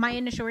scene, my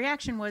initial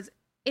reaction was,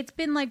 it's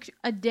been like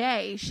a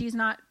day. She's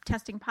not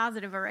testing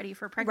positive already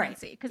for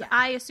pregnancy. Because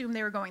I assumed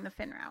they were going the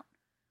Finn route.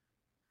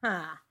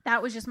 Huh.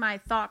 That was just my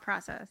thought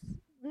process.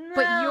 No.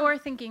 But you're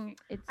thinking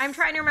it's... I'm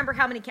trying to remember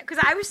how many... Because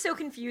I was so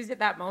confused at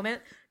that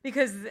moment.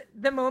 Because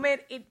the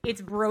moment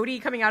it's Brody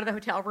coming out of the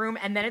hotel room,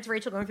 and then it's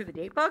Rachel going through the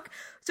date book.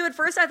 So at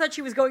first I thought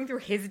she was going through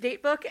his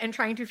date book and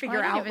trying to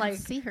figure out, I didn't even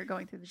see her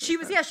going through the date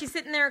book. Yeah, she's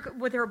sitting there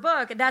with her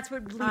book, and that's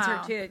what leads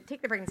her to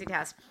take the pregnancy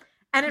test.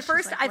 And at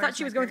first I thought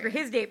she was going through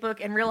his date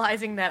book and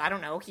realizing that, I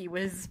don't know, he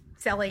was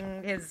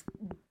selling his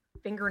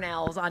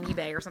fingernails on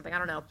eBay or something. I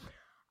don't know.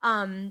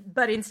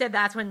 But instead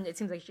that's when it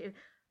seems like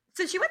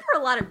So she went for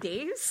a lot of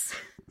days.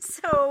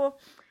 So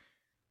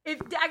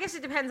I guess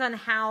it depends on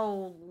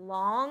how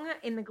long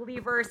in the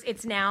Gleeverse.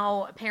 It's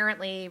now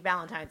apparently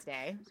Valentine's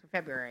Day, so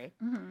February.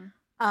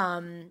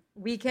 Mm-hmm.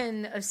 We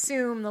can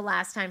assume the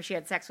last time she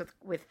had sex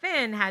with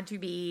Finn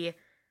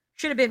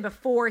should have been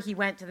before he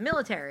went to the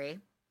military.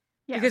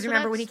 Yeah, because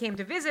remember when he came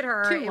to visit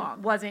her, it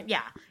wasn't.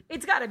 Yeah,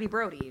 it's got to be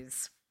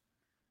Brody's.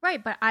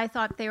 Right, but I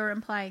thought they were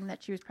implying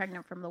that she was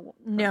pregnant from the...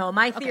 No,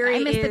 my theory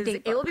is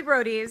it will be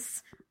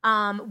Brody's.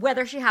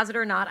 Whether she has it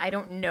or not, I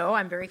don't know.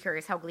 I'm very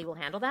curious how Glee will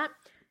handle that.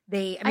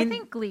 I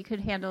think Glee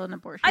could handle an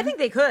abortion. I think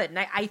they could, and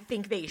I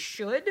think they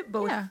should,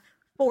 both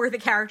for the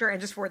character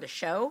and just for the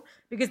show,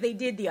 because they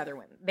did the other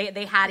one.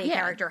 They had a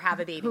character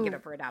have a baby and give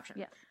it for adoption.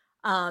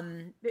 Yeah.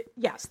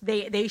 Yes,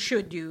 they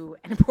should do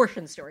an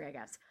abortion story, I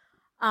guess.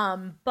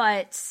 My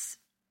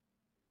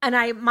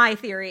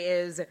theory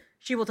is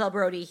she will tell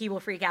Brody, he will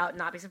freak out and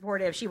not be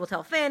supportive. She will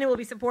tell Finn, who will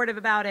be supportive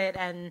about it,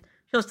 and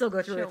she'll still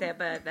go through with it,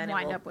 but then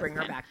it will bring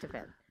her back to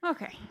Finn.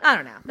 Okay. I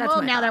don't know.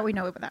 Now that we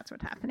know that's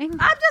what's happening.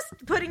 I'm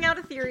just putting out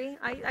a theory.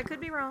 I could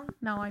be wrong.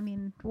 No, I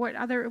mean, what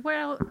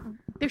else?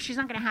 If she's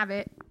not going to have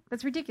it,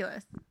 that's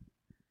ridiculous.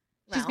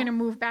 She's going to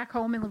move back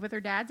home and live with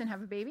her dads and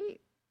have a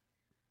baby.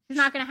 She's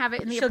not going to have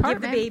it in the apartment. She'll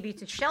give the baby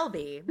to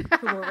Shelby,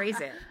 who will raise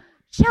it.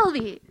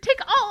 Shelby,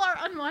 take all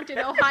our unwanted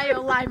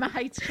Ohio Lima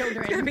Heights children.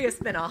 It's going to be a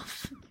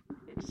spinoff.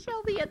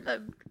 Shelby and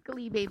the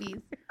Glee babies.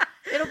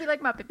 It'll be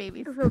like Muppet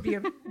Babies.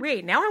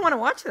 Wait, now I want to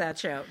watch that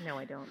show. No,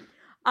 I don't.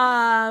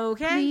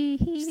 Okay.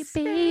 Glee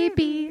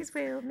babies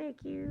will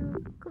make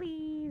you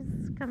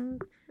Glees come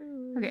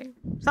true. Okay.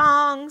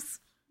 Songs.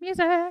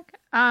 Music.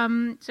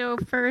 So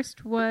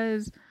first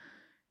was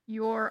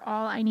You're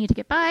All I Need to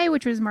Get By,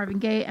 which was Marvin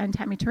Gaye and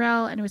Tammy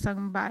Terrell, and it was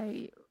sung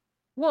by...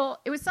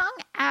 Well, it was sung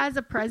as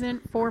a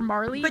present for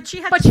Marley. But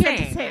she had to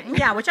sing.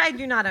 Yeah, which I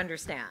do not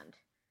understand.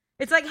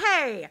 It's like,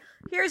 hey,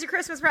 here's your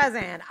Christmas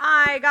present.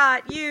 I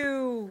got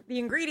you the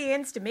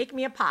ingredients to make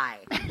me a pie.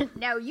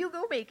 Now you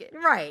go make it.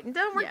 Right. It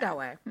doesn't work that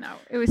way. No,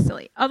 it was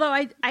silly. Although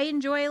I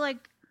enjoy,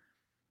 like,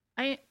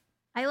 I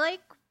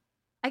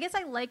guess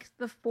I liked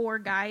the four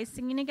guys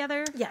singing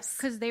together. Yes.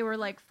 Because they were,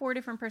 like, four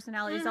different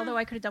personalities, although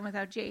I could have done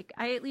without Jake.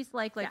 I at least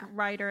like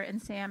Ryder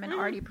and Sam and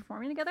Artie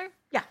performing together.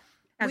 Yeah.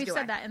 We've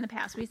said that in the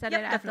past. We said it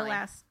at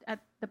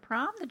the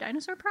prom, the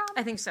dinosaur prom.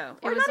 I think so.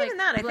 Or not even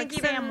that. I think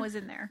even Sam was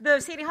in there.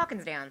 The Sadie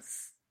Hawkins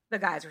dance, the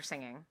guys were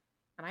singing,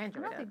 and I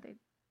enjoyed it.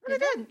 They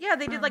did. Yeah,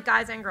 they did like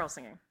guys and girls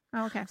singing.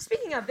 Oh, okay.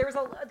 Speaking of, there was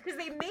because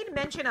they made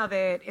mention of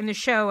it in the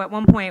show at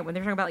one point when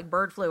they were talking about like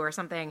bird flu or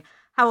something.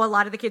 How a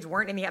lot of the kids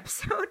weren't in the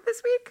episode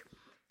this week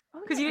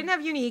because you didn't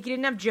have Unique, you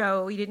didn't have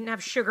Joe, you didn't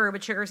have Sugar,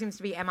 but Sugar seems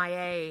to be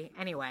MIA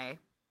anyway.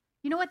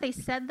 You know what? They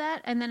said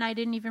that, and then I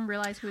didn't even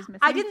realize who was missing.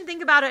 I didn't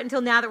think about it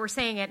until now that we're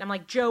saying it. And I'm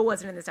like, Joe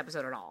wasn't in this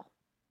episode at all.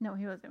 No,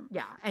 he wasn't.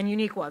 Yeah, and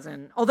Unique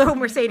wasn't. Although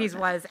Mercedes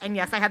was. And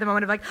yes, I had the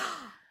moment of like,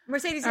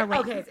 Mercedes.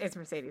 Okay, it's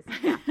Mercedes.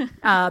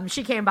 Yeah.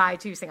 She came by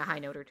to sing a high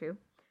note or two.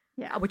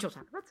 Yeah, which we'll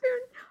talk about soon.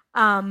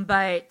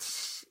 But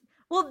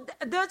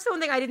that's the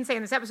one thing I didn't say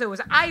in this episode was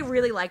I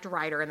really liked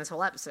Ryder in this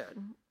whole episode.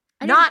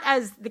 Not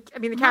as the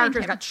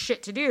character's got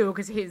shit to do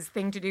because his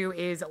thing to do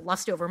is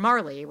lust over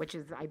Marley, which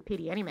is I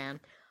pity any man.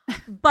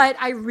 But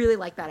I really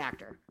like that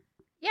actor.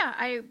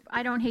 Yeah,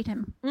 I don't hate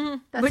him.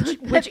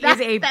 Which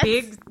is a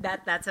big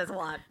that says a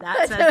lot.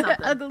 That says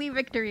something. Ugly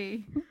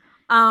victory.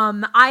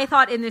 I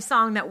thought in this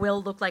song that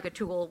Will looked like a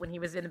tool when he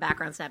was in the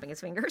background snapping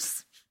his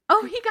fingers.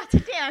 Oh, he got to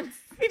dance.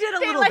 He did a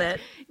little bit.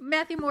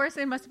 Matthew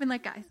Morrison must have been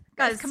like,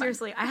 guys, come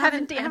seriously, on. I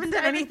haven't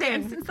done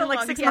anything in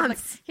like 6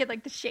 months. He had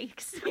like the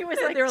shakes. He was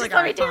like,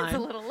 let me dance a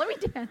little. Let me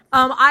dance.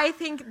 I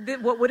think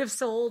that what would have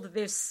sold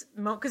this,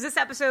 because this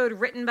episode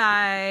written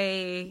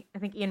by, I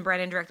think Ian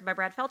Brennan, directed by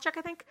Brad Falchuk,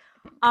 I think.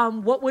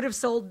 What would have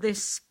sold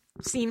this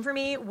scene for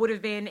me would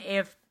have been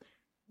if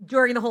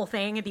during the whole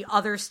thing, the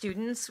other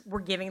students were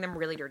giving them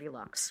really dirty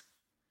looks.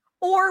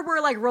 Or were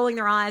like rolling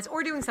their eyes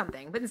or doing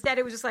something. But instead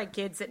it was just like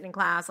kids sitting in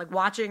class, like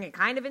watching and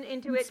kind of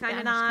into it, kind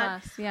of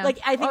not. Class, yeah. Like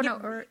I think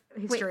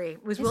history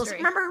was Will's.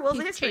 Remember Will's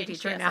a history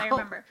teacher now. I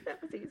remember.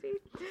 That was easy.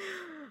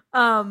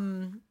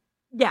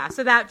 Yeah,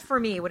 so that for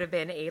me would have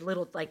been a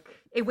little like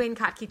a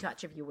Wincott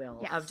touch, if you will,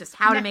 Yes. of just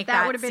how to make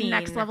that would have been scene.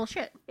 next level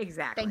shit.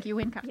 Exactly. Thank you,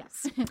 Wincott.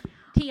 Yes.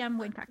 TM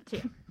Wincott.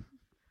 TM.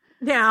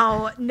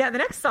 Now, the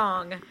next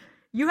song,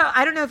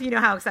 I don't know if you know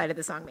how excited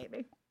this song made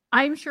me.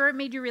 I'm sure it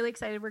made you really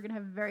excited. We're going to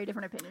have very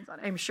different opinions on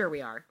it. I'm sure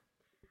we are.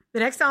 The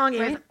next song is,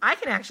 Right? I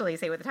can actually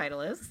say what the title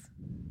is.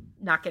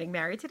 Not Getting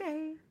Married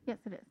Today. Yes,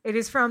 it is. It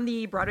is from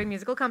the Broadway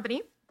Musical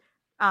Company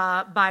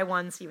by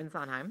one Stephen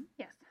Sondheim.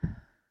 Yes.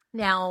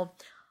 Now,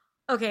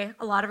 okay,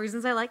 a lot of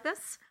reasons I like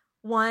this.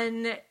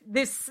 One,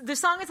 the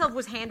song itself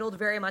was handled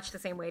very much the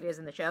same way it is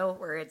in the show,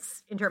 where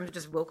it's, in terms of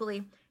just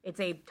vocally, it's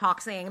a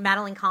talk sing.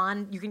 Madeline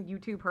Kahn, you can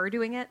YouTube her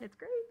doing it. It's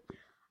great.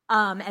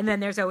 And then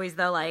there's always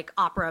the, like,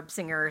 opera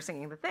singer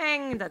singing the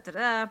thing,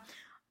 da-da-da.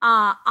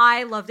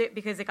 I loved it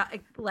because it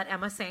let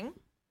Emma sing.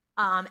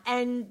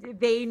 And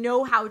they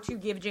know how to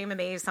give Jayma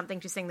Mays something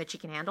to sing that she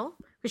can handle,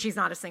 because she's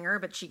not a singer,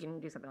 but she can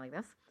do something like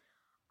this.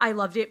 I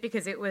loved it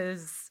because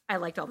I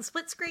liked all the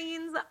split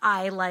screens.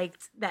 I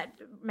liked that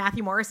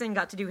Matthew Morrison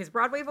got to do his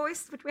Broadway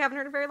voice, which we haven't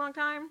heard in a very long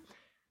time.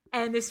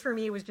 And this for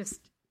me was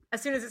just,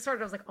 as soon as it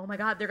started, I was like, oh my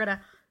God, they're doing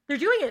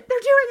it.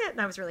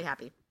 And I was really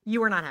happy. You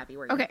were not happy,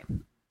 were you? Okay.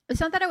 It's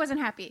not that I wasn't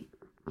happy.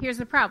 Here's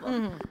the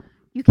problem. Mm.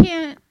 You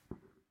can't,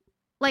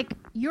 like,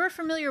 you're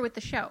familiar with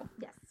the show.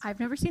 Yes. I've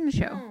never seen the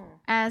show,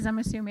 as I'm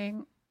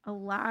assuming a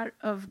lot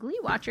of Glee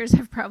watchers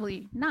have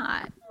probably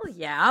not. Well,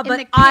 yeah, And but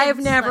the kids, I've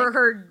never like-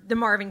 heard the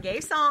Marvin Gaye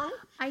song.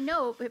 I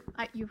know, but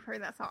you've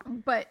heard that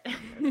song, but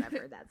I've never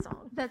heard that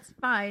song. that's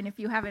fine if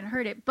you haven't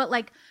heard it. But,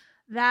 like,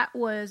 that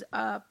was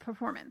a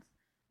performance.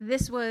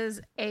 This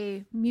was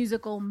a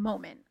musical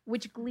moment,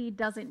 which Glee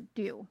doesn't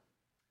do.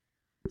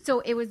 So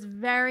it was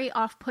very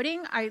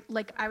off-putting. I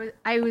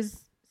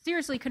was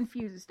seriously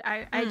confused.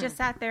 I just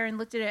sat there and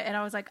looked at it, and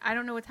I was like, I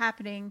don't know what's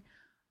happening.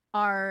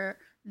 Are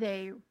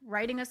they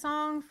writing a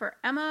song for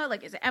Emma?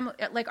 Like, is it Emma?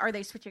 Like, are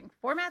they switching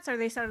formats? Are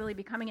they suddenly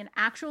becoming an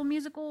actual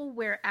musical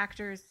where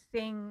actors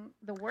sing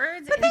the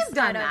words? But they've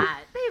done instead of-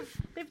 that.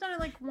 They've done it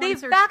like once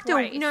They've or backed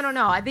twice. away.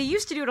 No. They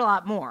used to do it a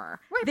lot more.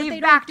 Right, but They've they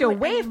don't backed do it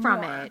away from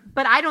anymore. it,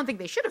 but I don't think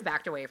they should have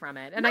backed away from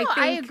it. And No, I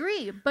I think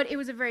agree, but it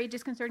was a very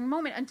disconcerting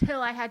moment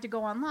until I had to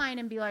go online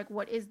and be like,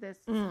 "What is this?"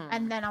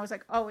 And then I was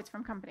like, "Oh, it's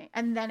from Company,"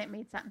 and then it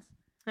made sense.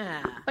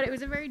 But it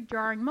was a very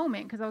jarring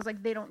moment because I was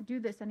like, "They don't do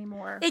this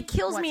anymore." it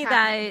kills What's me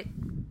happening?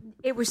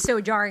 that it was so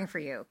jarring for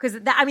you, because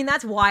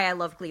that's why I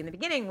love Glee in the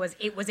beginning. Was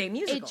it was a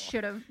musical? It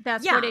should have.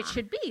 That's Yeah. what it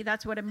should be.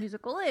 That's what a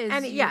musical is.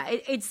 And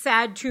it's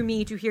sad to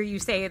me to hear you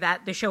say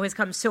that the show has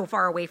come so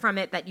far away from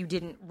it that you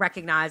didn't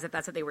recognize that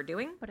that's what they were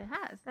doing. but it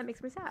has. That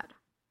makes me sad.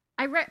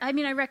 I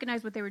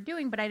recognized what they were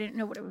doing, but I didn't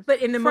know what it was.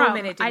 But in the from.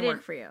 moment, it didn't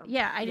work for you.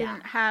 Yeah, I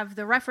didn't have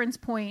the reference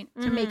point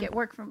to make it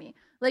work for me.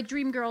 Like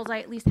Dreamgirls, I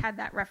at least had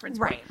that reference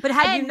point. Right. But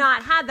had you And-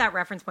 not had that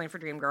reference point for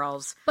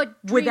Dreamgirls, But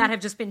would that have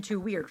just been too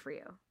weird for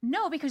you?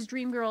 No, because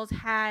Dreamgirls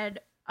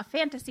had a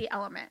fantasy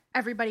element.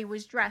 Everybody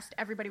was dressed.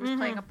 Everybody was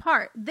playing a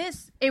part.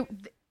 This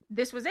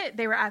was it.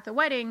 They were at the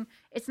wedding.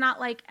 It's not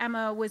like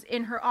Emma was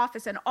in her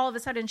office and all of a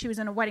sudden she was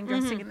in a wedding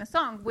dress singing the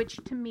song, which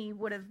to me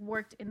would have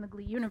worked in the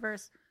Glee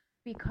universe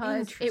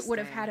because it would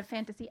have had a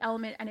fantasy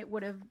element and it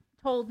would have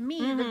told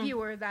me, the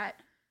viewer,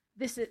 that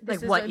this is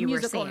what a you were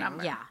musical seeing.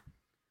 number. Yeah.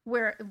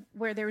 Where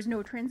there was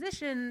no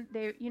transition,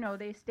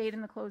 they stayed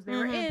in the clothes they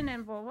were in,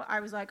 and blah, blah.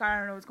 I was like, I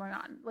don't know what's going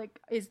on. Like,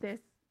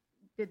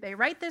 did they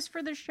write this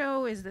for the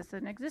show? Is this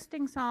an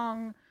existing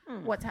song?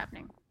 What's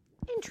happening?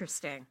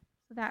 Interesting.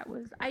 So that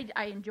was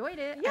I enjoyed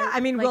it. Yeah, I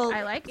mean,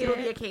 I liked it'll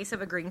it. be a case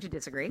of agreeing to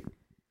disagree.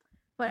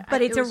 but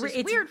But it was just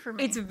it's weird for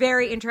me. It's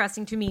very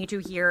interesting to me to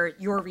hear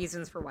your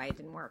reasons for why it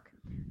didn't work.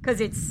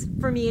 Because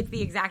for me, it's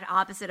the exact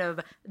opposite of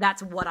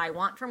that's what I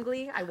want from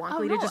Glee. I want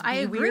Glee to just be I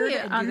agree weird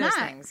and on do those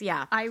that. things.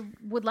 Yeah. I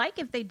would like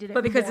if they did it,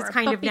 But because more, it's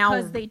kind but of now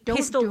because they don't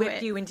pistol do whipped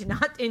it. you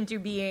into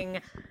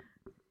being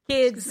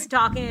kids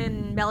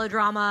talking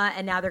melodrama,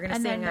 and now they're going to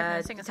And then sing they're gonna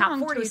a sing a top song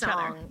to 40 each other.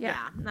 song.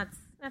 Yeah. That's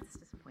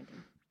disappointing.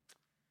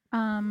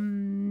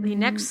 The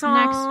next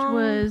song-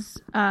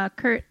 was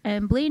Kurt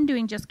and Blaine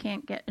doing "Just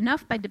Can't Get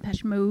Enough" by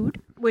Depeche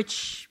Mode.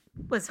 Which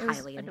was was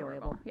highly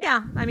adorable. enjoyable.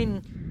 Yeah, I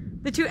mean,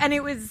 the two, and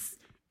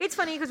it's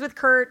funny because with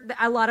Kurt,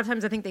 a lot of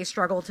times I think they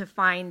struggle to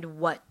find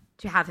what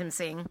to have him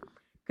sing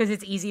because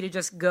it's easy to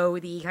just go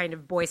the kind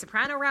of boy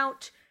soprano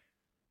route,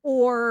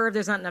 or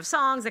there's not enough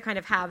songs that kind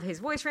of have his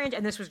voice range,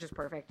 and this was just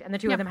perfect. And the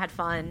two of them had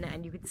fun,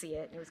 and you could see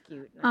it, and it was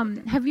cute. and I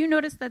liked Have you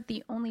noticed that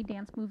the only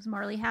dance moves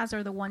Marley has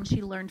are the ones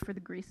she learned for the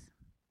Grease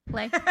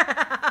play?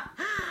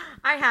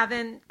 I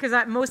haven't,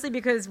 mostly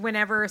because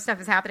whenever stuff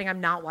is happening,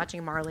 I'm not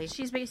watching Marley.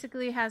 She's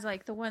basically has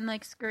like the one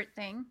like skirt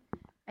thing,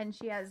 and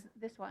she has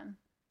this one.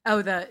 Oh,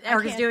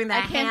 Eric is doing the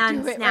I can't hand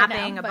do it right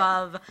snapping now, but-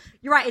 above.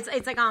 You're right.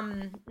 It's like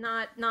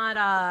not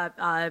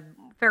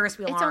Ferris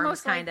wheel It's arms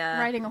almost kind like of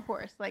riding a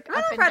horse, like I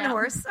up like and riding a down.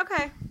 horse.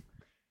 Okay.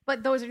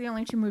 But those are the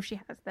only two moves she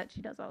has that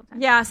she does all the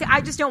time. Yeah, see,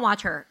 I just don't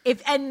watch her.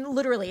 If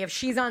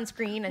she's on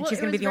screen and Well, she's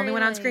it going to be was the only very,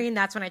 one on like- screen,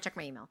 that's when I check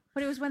my email.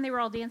 But it was when they were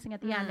all dancing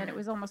at the end, and it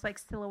was almost like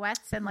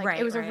silhouettes, and like Right,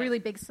 it was a right. really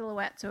big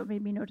silhouette, so it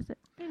made me notice it.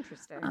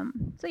 Interesting.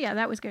 So yeah,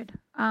 that was good.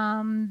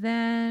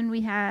 Then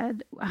we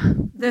had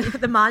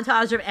The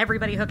montage of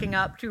everybody hooking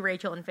up to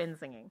Rachel and Finn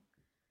singing.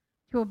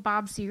 to a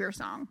Bob Seger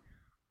song.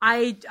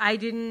 I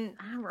don't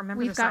remember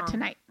We've the song. got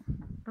Tonight.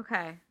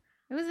 Okay.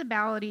 It was a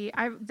ballady.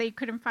 They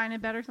couldn't find a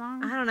better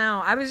song. I don't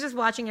know. I was just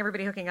watching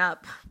everybody hooking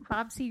up.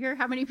 Bob Seger.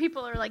 How many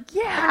people are like,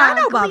 yeah, I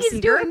know Bob Glee's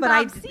Seger, doing but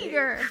Bob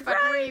Seger. But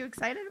Right. were you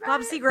excited about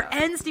Bob it? Seger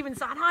and Stephen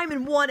Sondheim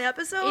in one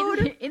episode?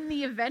 in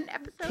the event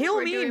episode? Kill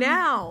we're me doing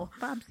now.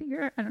 Bob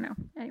Seger. I don't know.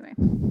 Anyway.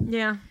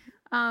 Yeah.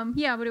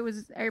 Yeah, but it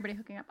was everybody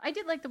hooking up. I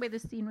did like the way the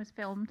scene was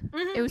filmed.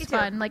 Mhm, It was me too.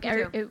 fun. Like Me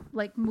too. it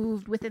like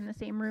moved within the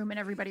same room, and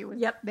everybody was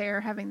Yep. there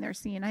having their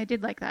scene. I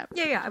did like that.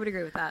 Yeah, I would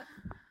agree with that.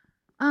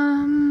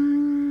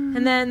 And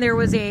And then there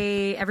was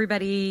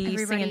everybody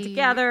singing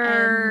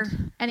together.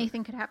 and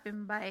Anything Could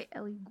Happen by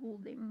Ellie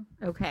Goulding.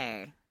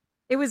 Okay.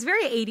 It was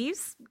very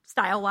 80s,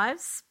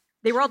 style-wise.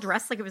 They were all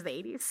dressed like it was the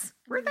 80s.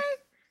 Were they?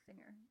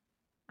 Singer,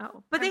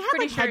 Oh. But they I'm had,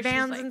 pretty like, sure she's,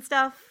 headbands like- and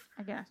stuff.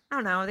 I guess. I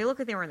don't know. They look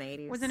like they were in the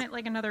 80s. Wasn't it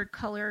like another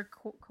color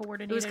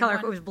coordinated? It was color.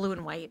 one? It was blue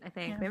and white, I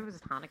think. Yeah. Maybe it was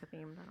Hanukkah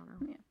themed. I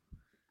don't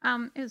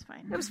know. It was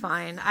fine. It was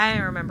fine. I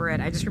don't remember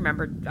it. I just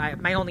remembered.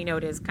 My only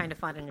note is kind of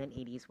fun in an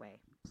 80s way.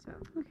 So,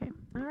 Okay.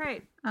 all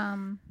right.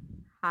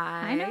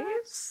 I know.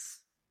 Highs.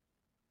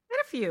 I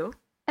had a few.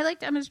 I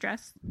liked Emma's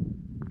dress.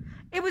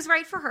 It was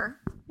right for her.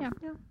 Yeah.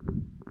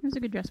 It was a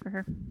good dress for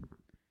her.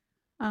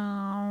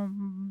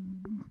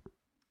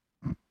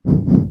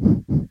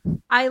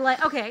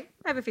 Okay,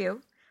 I have a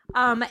few.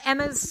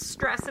 Emma's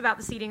stress about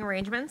the seating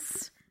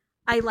arrangements,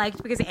 I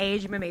liked because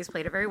Jim Mays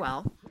played it very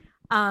well.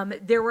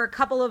 There were a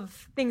couple of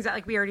things that,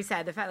 like we already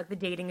said, the fact like the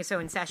dating is so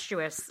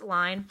incestuous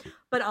line,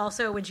 but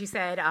also when she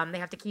said they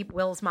have to keep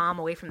Will's mom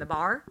away from the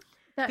bar.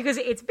 Because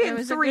it's been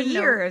was a 3 good note.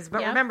 year,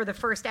 but Yep. remember the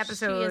first She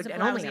episode is a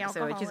and only blousy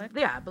episode, which is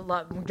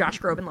alcoholic. Josh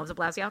Groban loves a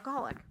blousy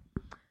alcoholic.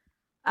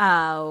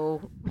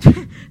 Oh,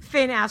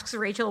 Finn asks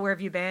Rachel, "Where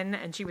have you been?"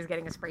 and she was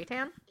getting a spray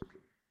tan,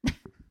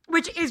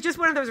 which is just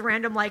one of those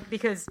random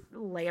because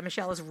Leia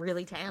Michelle is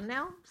really tan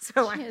now,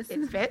 so She is.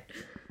 it fit.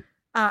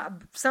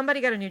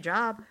 Somebody got a new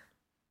job.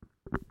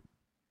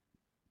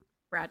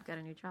 Brad got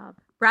a new job.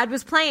 Brad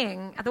was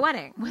playing at the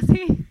wedding. Was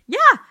he? Yeah,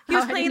 he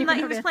was I didn't playing. even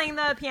He was notice. playing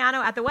the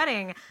piano at the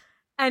wedding,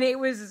 and it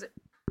was.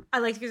 I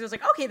liked because it was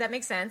like, okay, that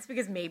makes sense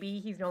because maybe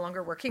he's no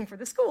longer working for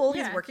the school;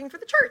 he's Yeah. working for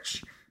the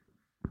church.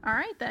 All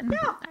right then.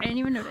 Yeah. I didn't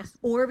even notice.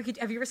 Or we could.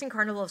 Have you ever seen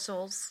Carnival of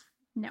Souls?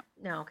 No.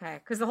 No,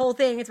 okay. Because the whole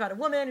thing, it's about a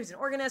woman who's an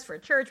organist for a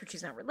church, but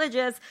she's not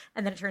religious,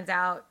 and then it turns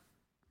out.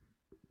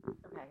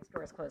 Okay, his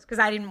door is closed because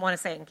I didn't want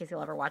to say it in case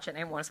he'll ever watch it. And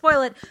I didn't want to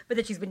spoil it, but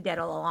that she's been dead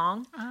all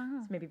along. Oh.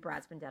 So maybe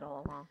Brad's been dead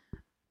all along.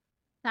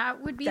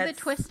 That would be That's-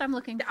 the twist I'm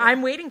looking for.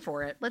 I'm waiting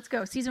for it. Let's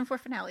go. Season 4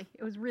 finale.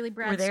 It was really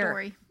Brad's there.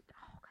 story.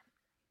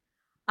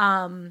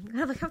 I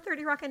like how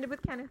 30 Rock ended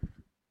with Kenneth.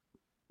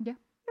 Yeah.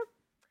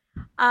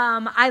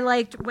 I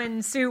liked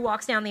when Sue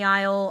walks down the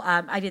aisle.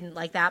 I didn't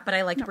like that, but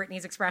I liked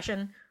Brittany's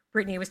expression.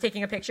 Brittany was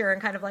taking a picture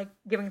and kind of like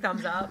giving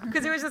thumbs up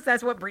because it was just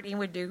that's what Brittany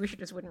would do. She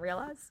just wouldn't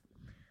realize.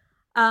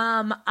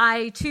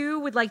 I too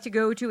would like to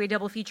go to a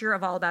double feature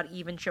of All About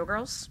Eve and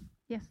Showgirls.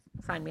 Yes.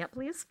 Sign me up,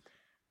 please.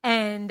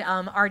 And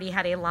Artie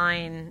had a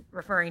line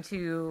referring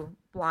to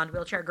blonde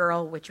wheelchair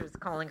girl, which was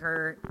calling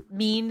her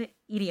mean,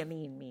 Idi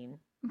Amin,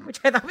 which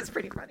I thought was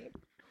pretty funny.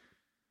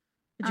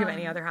 Did you have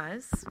any other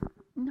highs?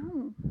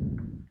 No.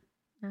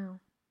 No.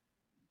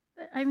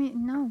 I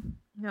mean, no.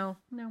 No.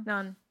 No.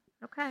 None.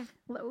 Okay.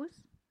 Lows?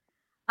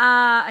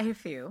 I have a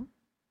few.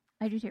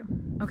 I do too.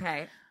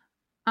 Okay.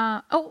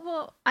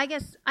 Well, I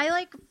guess I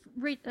like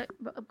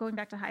going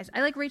back to highs.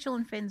 I like Rachel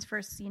and Finn's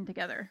first scene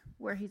together,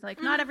 where he's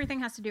like, "Not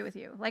everything has to do with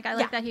you." Like, I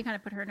like that he kind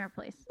of put her in her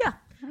place. Yeah.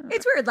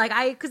 It's weird. Like,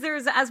 because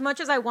there's as much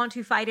as I want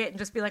to fight it and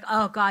just be like,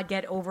 oh, God,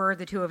 get over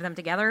the two of them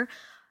together.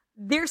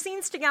 Their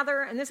scenes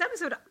together in this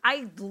episode,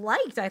 I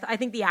liked. I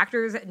think the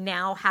actors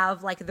now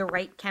have like the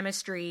right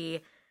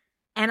chemistry,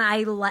 and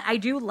I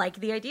do like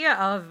the idea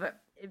of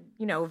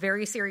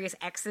very serious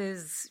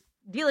exes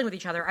dealing with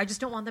each other. I just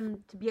don't want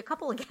them to be a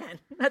couple again.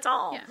 That's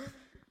all.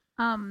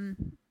 Yeah.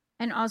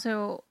 And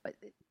also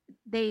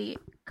they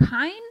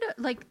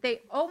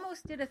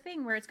almost did a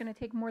thing where it's going to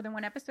take more than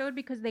one episode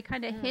because they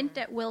kind of hint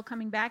at Will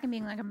coming back and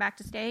being like, I'm back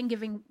to stay, and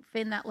giving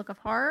Finn that look of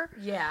horror.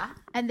 Yeah.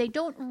 And they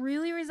don't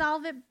really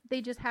resolve it.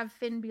 They just have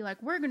Finn be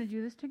like, we're going to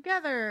do this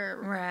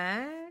together.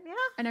 Right. Yeah.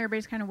 And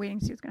everybody's kind of waiting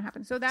to see what's going to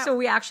happen. So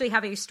we actually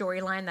have a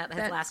storyline that has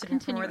That's lasted for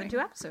more than continuing. 2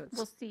 episodes.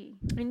 We'll see.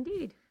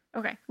 Indeed.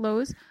 Okay,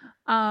 lows.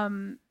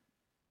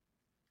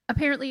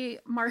 Apparently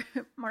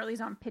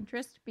Marley's on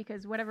Pinterest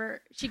because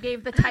whatever she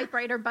gave the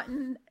typewriter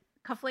button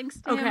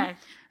cufflinks to him. Okay.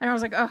 And I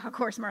was like, oh, of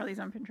course Marley's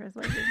on Pinterest.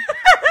 Like,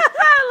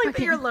 I like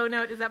that your low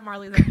note is that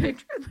Marley's on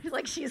Pinterest.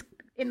 like she's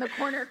in the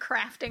corner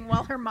crafting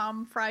while her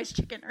mom fries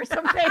chicken or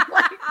something.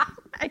 Like,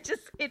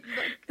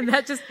 And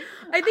that just,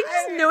 I think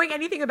just knowing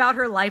anything about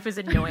her life is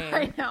annoying.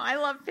 I know. I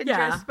love Pinterest,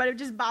 Yeah. but it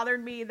just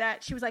bothered me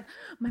that she was like,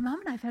 my mom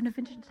and I found a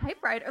vintage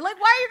typewriter. Like,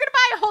 why are you going to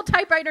buy a whole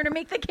typewriter to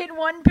make the kid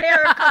one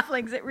pair of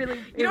cufflinks? It really,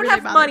 You don't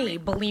have money,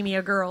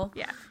 bulimia girl.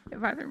 Yeah,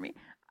 it bothered me.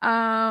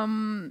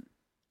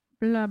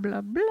 Blah, blah,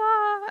 blah.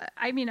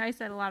 I mean, I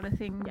said a lot of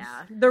things.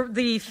 Yeah,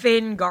 the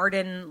Finn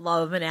garden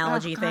love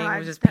analogy thing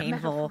was just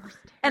painful,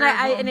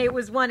 and it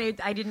was one.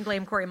 I didn't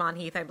blame Corey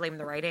Monteith. I blame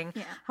the writing.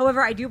 Yeah.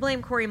 However, I do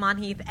blame Corey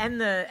Monteith and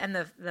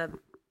the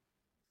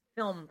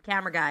film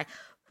camera guy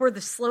for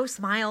the slow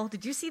smile.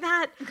 Did you see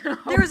that? No.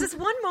 There was this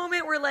one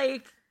moment where,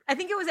 like, I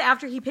think it was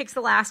after he picks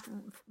the last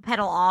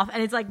pedal off,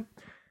 and it's like,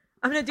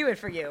 I'm gonna do it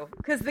for you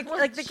because the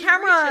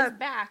camera reaches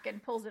back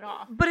and pulls it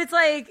off. But it's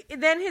like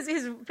then his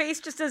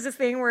face just does this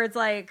thing where it's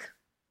like.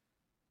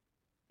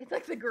 It's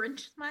like the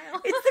Grinch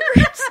smile. It's the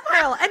Grinch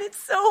smile, and it's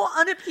so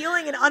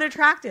unappealing and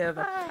unattractive.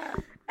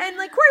 And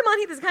like Corey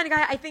Monteith is the kind of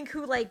guy I think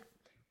who like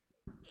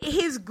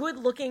his good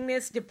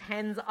lookingness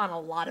depends on a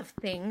lot of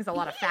things, a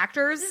lot of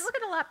factors. He's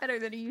looking a lot better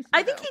than he used to.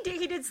 I think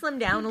he did slim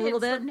down a little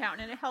bit. Slim down,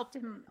 and it helped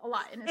him a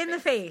lot in the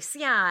face.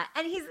 Yeah,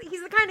 and he's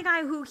the kind of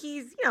guy who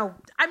he's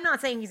I'm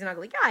not saying he's an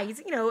ugly guy.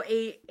 He's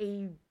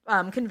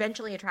a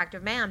conventionally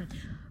attractive man,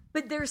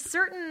 but there's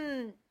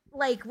certain.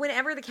 Like,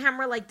 whenever the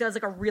camera, like, does,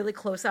 like, a really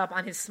close-up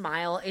on his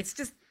smile, it's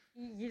just,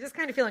 you just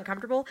kind of feel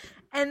uncomfortable.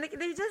 And the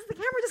camera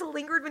just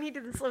lingered when he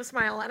did the slow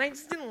smile, and I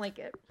just didn't like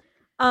it.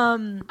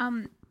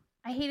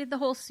 I hated the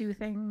whole Sue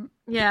thing.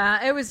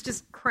 Yeah, it was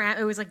just crap.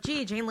 It was like,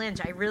 gee, Jane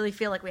Lynch, I really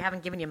feel like we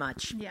haven't given you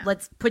much. Yeah.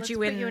 Let's put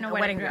you in a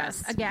wedding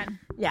dress. Again.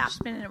 Yeah. She's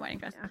been in a wedding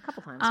dress. Yeah, a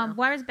couple times.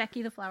 Why was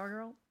Becky the flower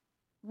girl?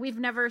 We've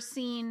never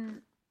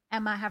seen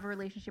Emma have a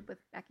relationship with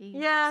Becky.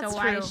 Yeah, so that's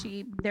why true. is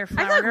she their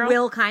flower I feel like girl?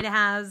 Will kind of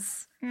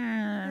has.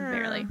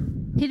 Barely.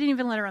 He didn't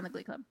even let her on the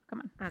Glee Club. Come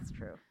on. That's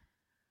true.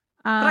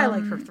 But I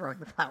like her throwing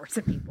the flowers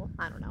at people.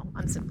 I don't know.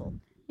 I'm simple.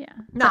 Yeah.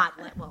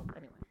 Well,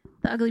 anyway.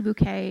 The ugly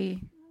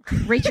bouquet.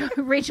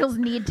 Rachel's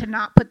need to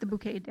not put the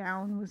bouquet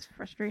down was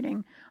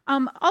frustrating.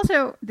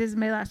 Also, this is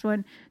my last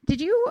one.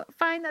 Did you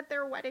find that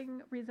their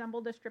wedding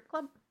resembled a strip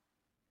club?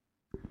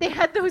 They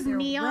had those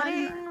neon.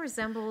 Wedding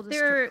resembled a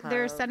strip club.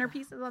 Their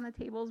centerpieces on the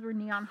tables were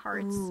neon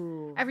hearts.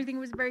 Ooh. Everything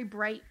was very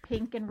bright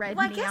pink and red.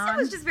 Well, I neon. guess it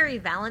was just very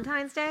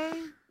Valentine's Day.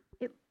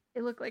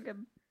 It looked like a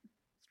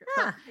strip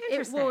club.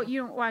 Interesting.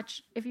 You don't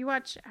watch. If you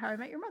watch How I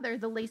Met Your Mother,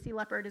 the Lacy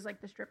Leopard is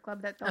like the strip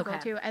club that they'll go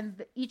to,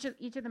 and each of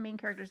the main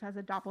characters has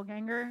a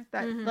doppelganger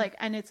that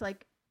and it's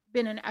like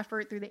been an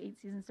effort through the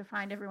 8 seasons to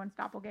find everyone's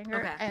doppelganger.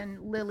 Okay. And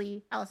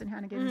Lily, Allison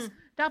Hannigan's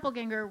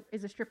doppelganger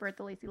is a stripper at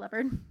the Lacy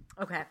Leopard.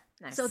 Okay,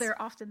 nice. So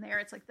they're often there.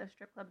 It's like the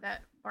strip club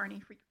that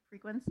Barney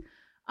frequents.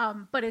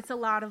 But it's a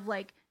lot of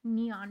like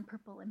neon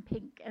purple and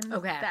pink, and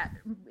that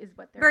is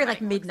what they're very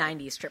like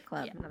mid-90s strip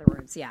club. Yeah. In other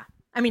words, yeah.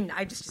 I mean,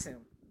 I just assume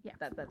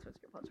that's what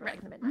strip clubs were like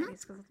in the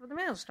mid-90s because that's what the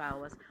male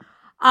style was.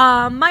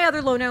 My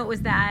other low note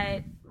was that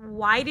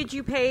why did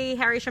you pay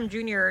Harry Shum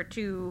Jr.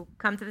 to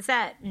come to the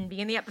set and be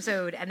in the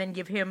episode and then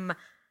give him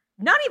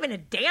not even a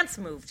dance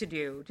move to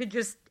do, to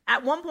just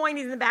at one point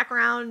he's in the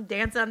background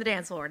dance on the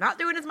dance floor, not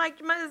doing his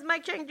Mike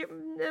Chang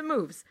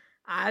moves.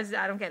 I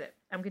don't get it.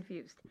 I'm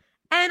confused.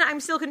 And I'm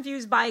still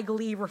confused by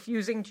Glee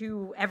refusing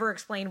to ever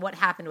explain what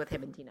happened with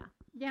him and Tina.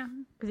 Yeah.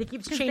 Because he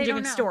keeps changing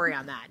its story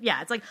on that.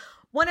 Yeah, it's like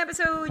one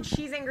episode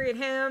she's angry at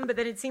him, but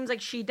then it seems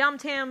like she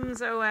dumped him,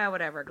 so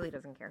whatever. Glee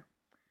doesn't care.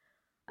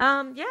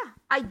 Yeah.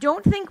 I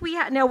don't think we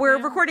have... No, we're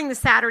recording the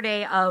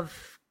Saturday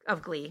of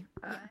Glee,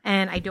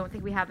 and I don't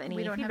think we have any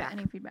feedback. We don't have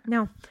any feedback.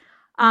 No.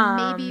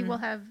 Maybe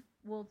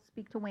we'll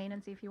speak to Wayne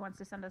and see if he wants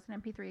to send us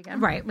an MP3 again.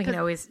 Right, we can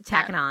always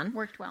tack it on.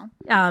 Worked well.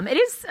 It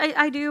is.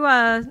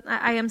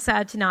 I am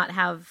sad to not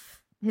have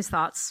his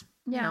thoughts.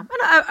 Yeah,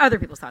 and other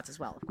people's thoughts as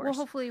well, of course. Well,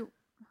 hopefully,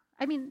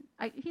 I mean,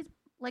 I feel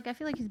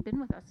like he's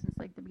been with us since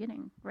like the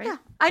beginning, right? Yeah,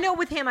 I know.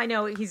 With him, I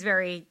know he's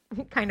very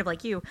kind of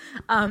like you.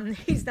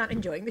 He's not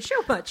enjoying the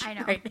show much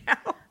right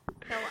now.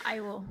 So I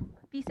will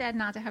be sad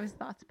not to have his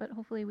thoughts, but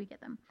hopefully we get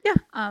them. Yeah.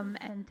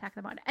 And tack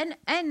them on.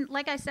 And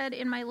like I said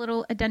in my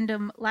little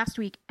addendum last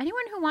week,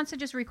 anyone who wants to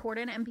just record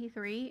an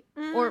MP3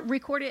 or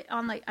record it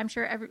on I'm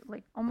sure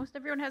almost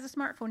everyone has a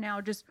smartphone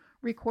now, just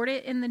record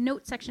it in the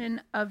note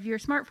section of your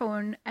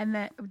smartphone and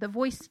the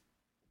voice,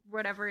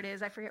 whatever it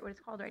is, I forget what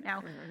it's called right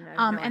now.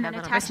 And then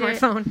attach it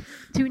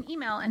to an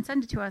email and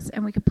send it to us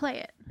and we could play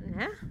it.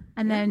 Yeah.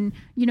 And then,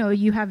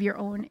 you have your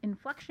own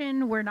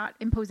inflection. We're not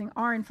imposing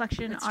our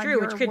inflection on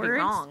your words. Which could be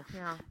wrong.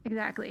 Yeah.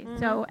 Exactly. Mm-hmm.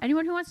 So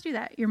anyone who wants to do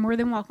that, you're more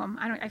than welcome.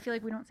 I feel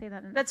like we don't say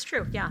that enough. That's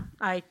true. Yeah.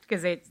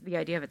 Because the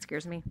idea of it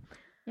scares me.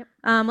 Yep.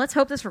 Let's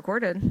hope this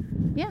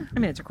recorded. Yeah. I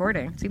mean, it's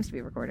recording. It seems to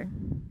be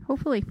recording.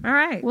 Hopefully. All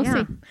right. We'll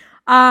see.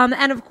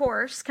 And of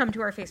course, come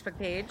to our Facebook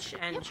page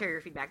and share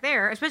your feedback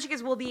there, especially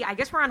because I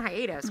guess we're on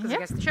hiatus because I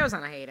guess the show's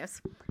on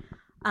hiatus.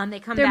 They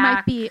come there back.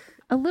 Might be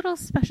a little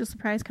special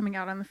surprise coming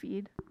out on the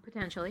feed.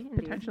 Potentially.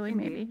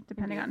 Maybe,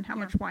 depending on how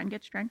much wine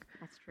gets drank.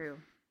 That's true.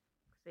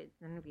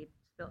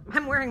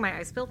 I'm wearing my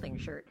I Spill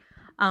Things shirt.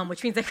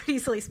 which means I could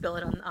easily spill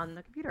it on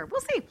the computer.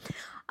 We'll see.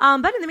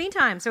 But in the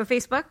meantime, so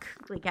Facebook,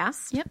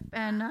 Gleecast. Yep,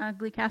 and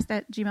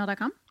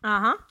gleecast@gmail.com.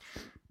 Uh-huh.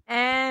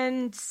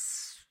 And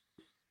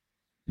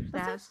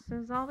that's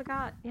all we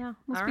got. Yeah.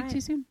 We'll all speak right. to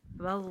you soon.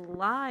 Well,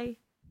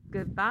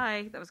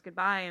 goodbye. That was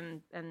goodbye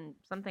and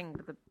something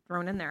with the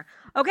thrown in there.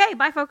 Okay,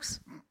 bye, folks.